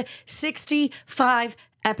 265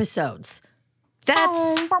 episodes.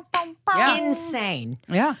 That's insane.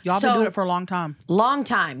 Yeah, y'all been So- doing it for a long time. Long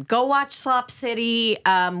time. Go watch Slop City.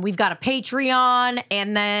 We've got a Patreon,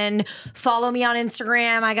 and then follow me on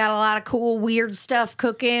Instagram. I got a lot of cool, weird stuff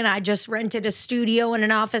cooking. I just rented a studio and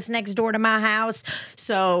an office next door to my house.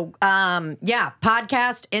 So, yeah,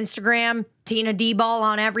 podcast, Instagram, Tina D-Ball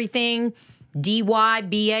on everything,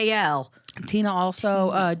 DYBAL. Tina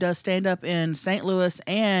also does stand up in St. Louis,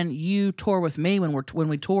 and you tour with me when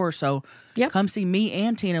we tour. So Yep. come see me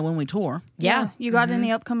and Tina when we tour. Yeah. You got any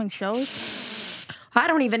upcoming shows? I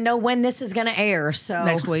don't even know when this is going to air. So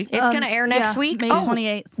Next week. It's going to air next yeah, week. May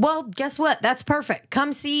 28th. Well, guess what? That's perfect.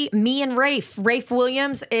 Come see me and Rafe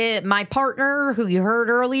Williams, my partner who you heard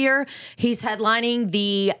earlier. He's headlining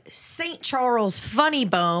the St. Charles Funny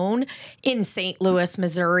Bone in St. Louis,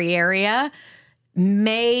 Missouri area.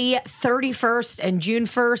 May 31st and June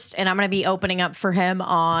 1st, and I'm going to be opening up for him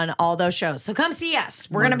on all those shows. So come see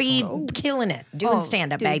us. We're going to be killing it, doing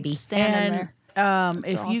stand-up, dude, baby. Standing And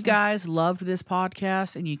there. if you awesome. guys loved this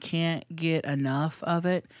podcast and you can't get enough of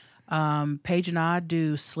it, Paige and I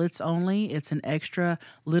do Slits Only. It's an extra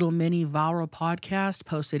little mini viral podcast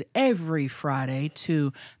posted every Friday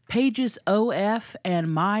to Paige's OF and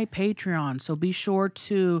my Patreon. So be sure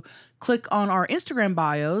to click on our Instagram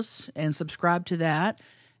bios and subscribe to that.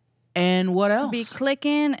 And what else? Be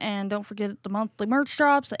clicking, and don't forget the monthly merch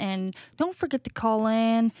drops, and don't forget to call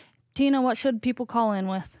in. Tina, what should people call in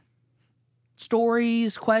with?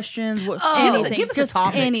 Stories, questions. What, Anything. give us Just a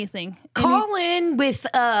topic. anything. Call in with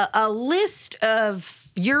a list of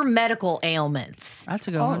your medical ailments. That's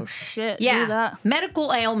a good Oh, one. shit. Yeah, Do that.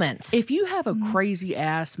 medical ailments. If you have a crazy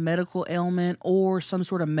ass medical ailment or some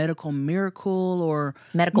sort of medical miracle or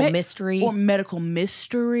Medical mystery. or medical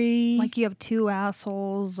mystery, Like you have two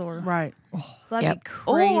assholes, or right? that'd Yep. be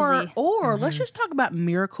crazy. Or let's just talk about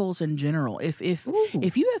miracles in general. If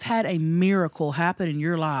you have had a miracle happen in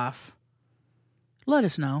your life, let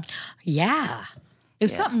us know. Yeah.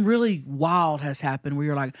 If something really wild has happened where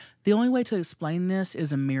you're like, the only way to explain this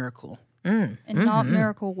is a miracle. And not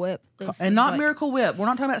Miracle Whip. And not Miracle Whip. We're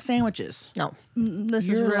not talking about sandwiches. No. This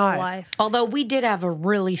is Your real life. Although we did have a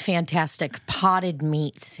really fantastic potted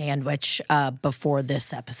meat sandwich before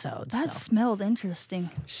this episode. That smelled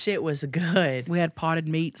interesting. Shit was good. We had potted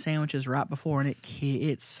meat sandwiches right before, and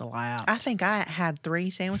it slapped. I think I had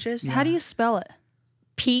 3 sandwiches. How do you spell it?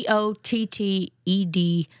 Pottedmeat.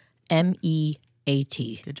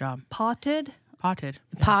 Good job. Potted? Potted.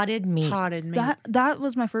 Potted meat. Potted meat. That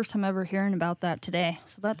was my first time ever hearing about that today.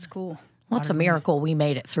 So that's cool. Well, it's a miracle we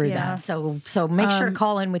made it through that. So make sure to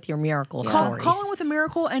call in with your miracle stories. Call in with a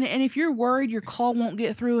miracle, and if you're worried your call won't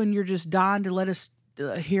get through and you're just dying to let us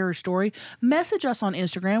hear a story, message us on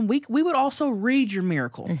Instagram. We would also read your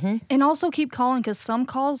miracle. And also keep calling because some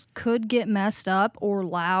calls could get messed up or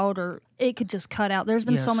loud or it could just cut out. There's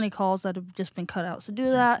been so many calls that have just been cut out. So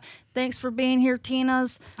do that. Thanks for being here,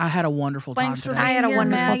 Tina's. I had a wonderful time Thanks for today. being I had a here,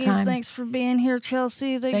 wonderful Maggie's. time. Thanks for being here,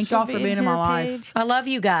 Chelsea. Thank y'all for being in my life. Paige. I love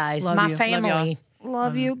you guys, Love my you. family.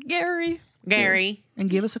 Love you, Gary. Gary. And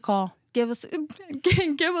give us a call. Give us a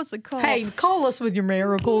call. Hey, call us with your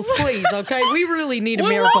miracles, please, okay? We really need a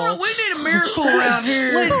miracle. We need a miracle around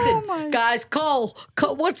here. Listen, guys, call.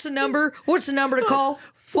 What's the number? What's the number to call?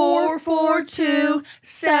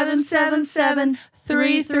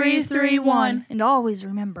 442-777-3331. And always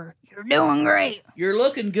remember, you're doing great. You're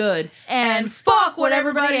looking good. And fuck what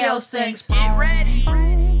everybody else thinks. Get ready.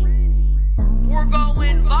 We're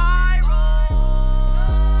going viral.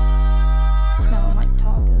 Smelling like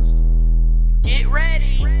tacos. Get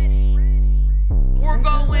ready. We're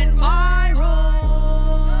going viral.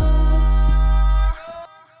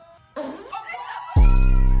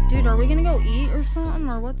 Dude, are we gonna go eat or something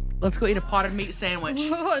or what? Let's go eat a potted meat sandwich.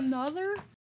 Another?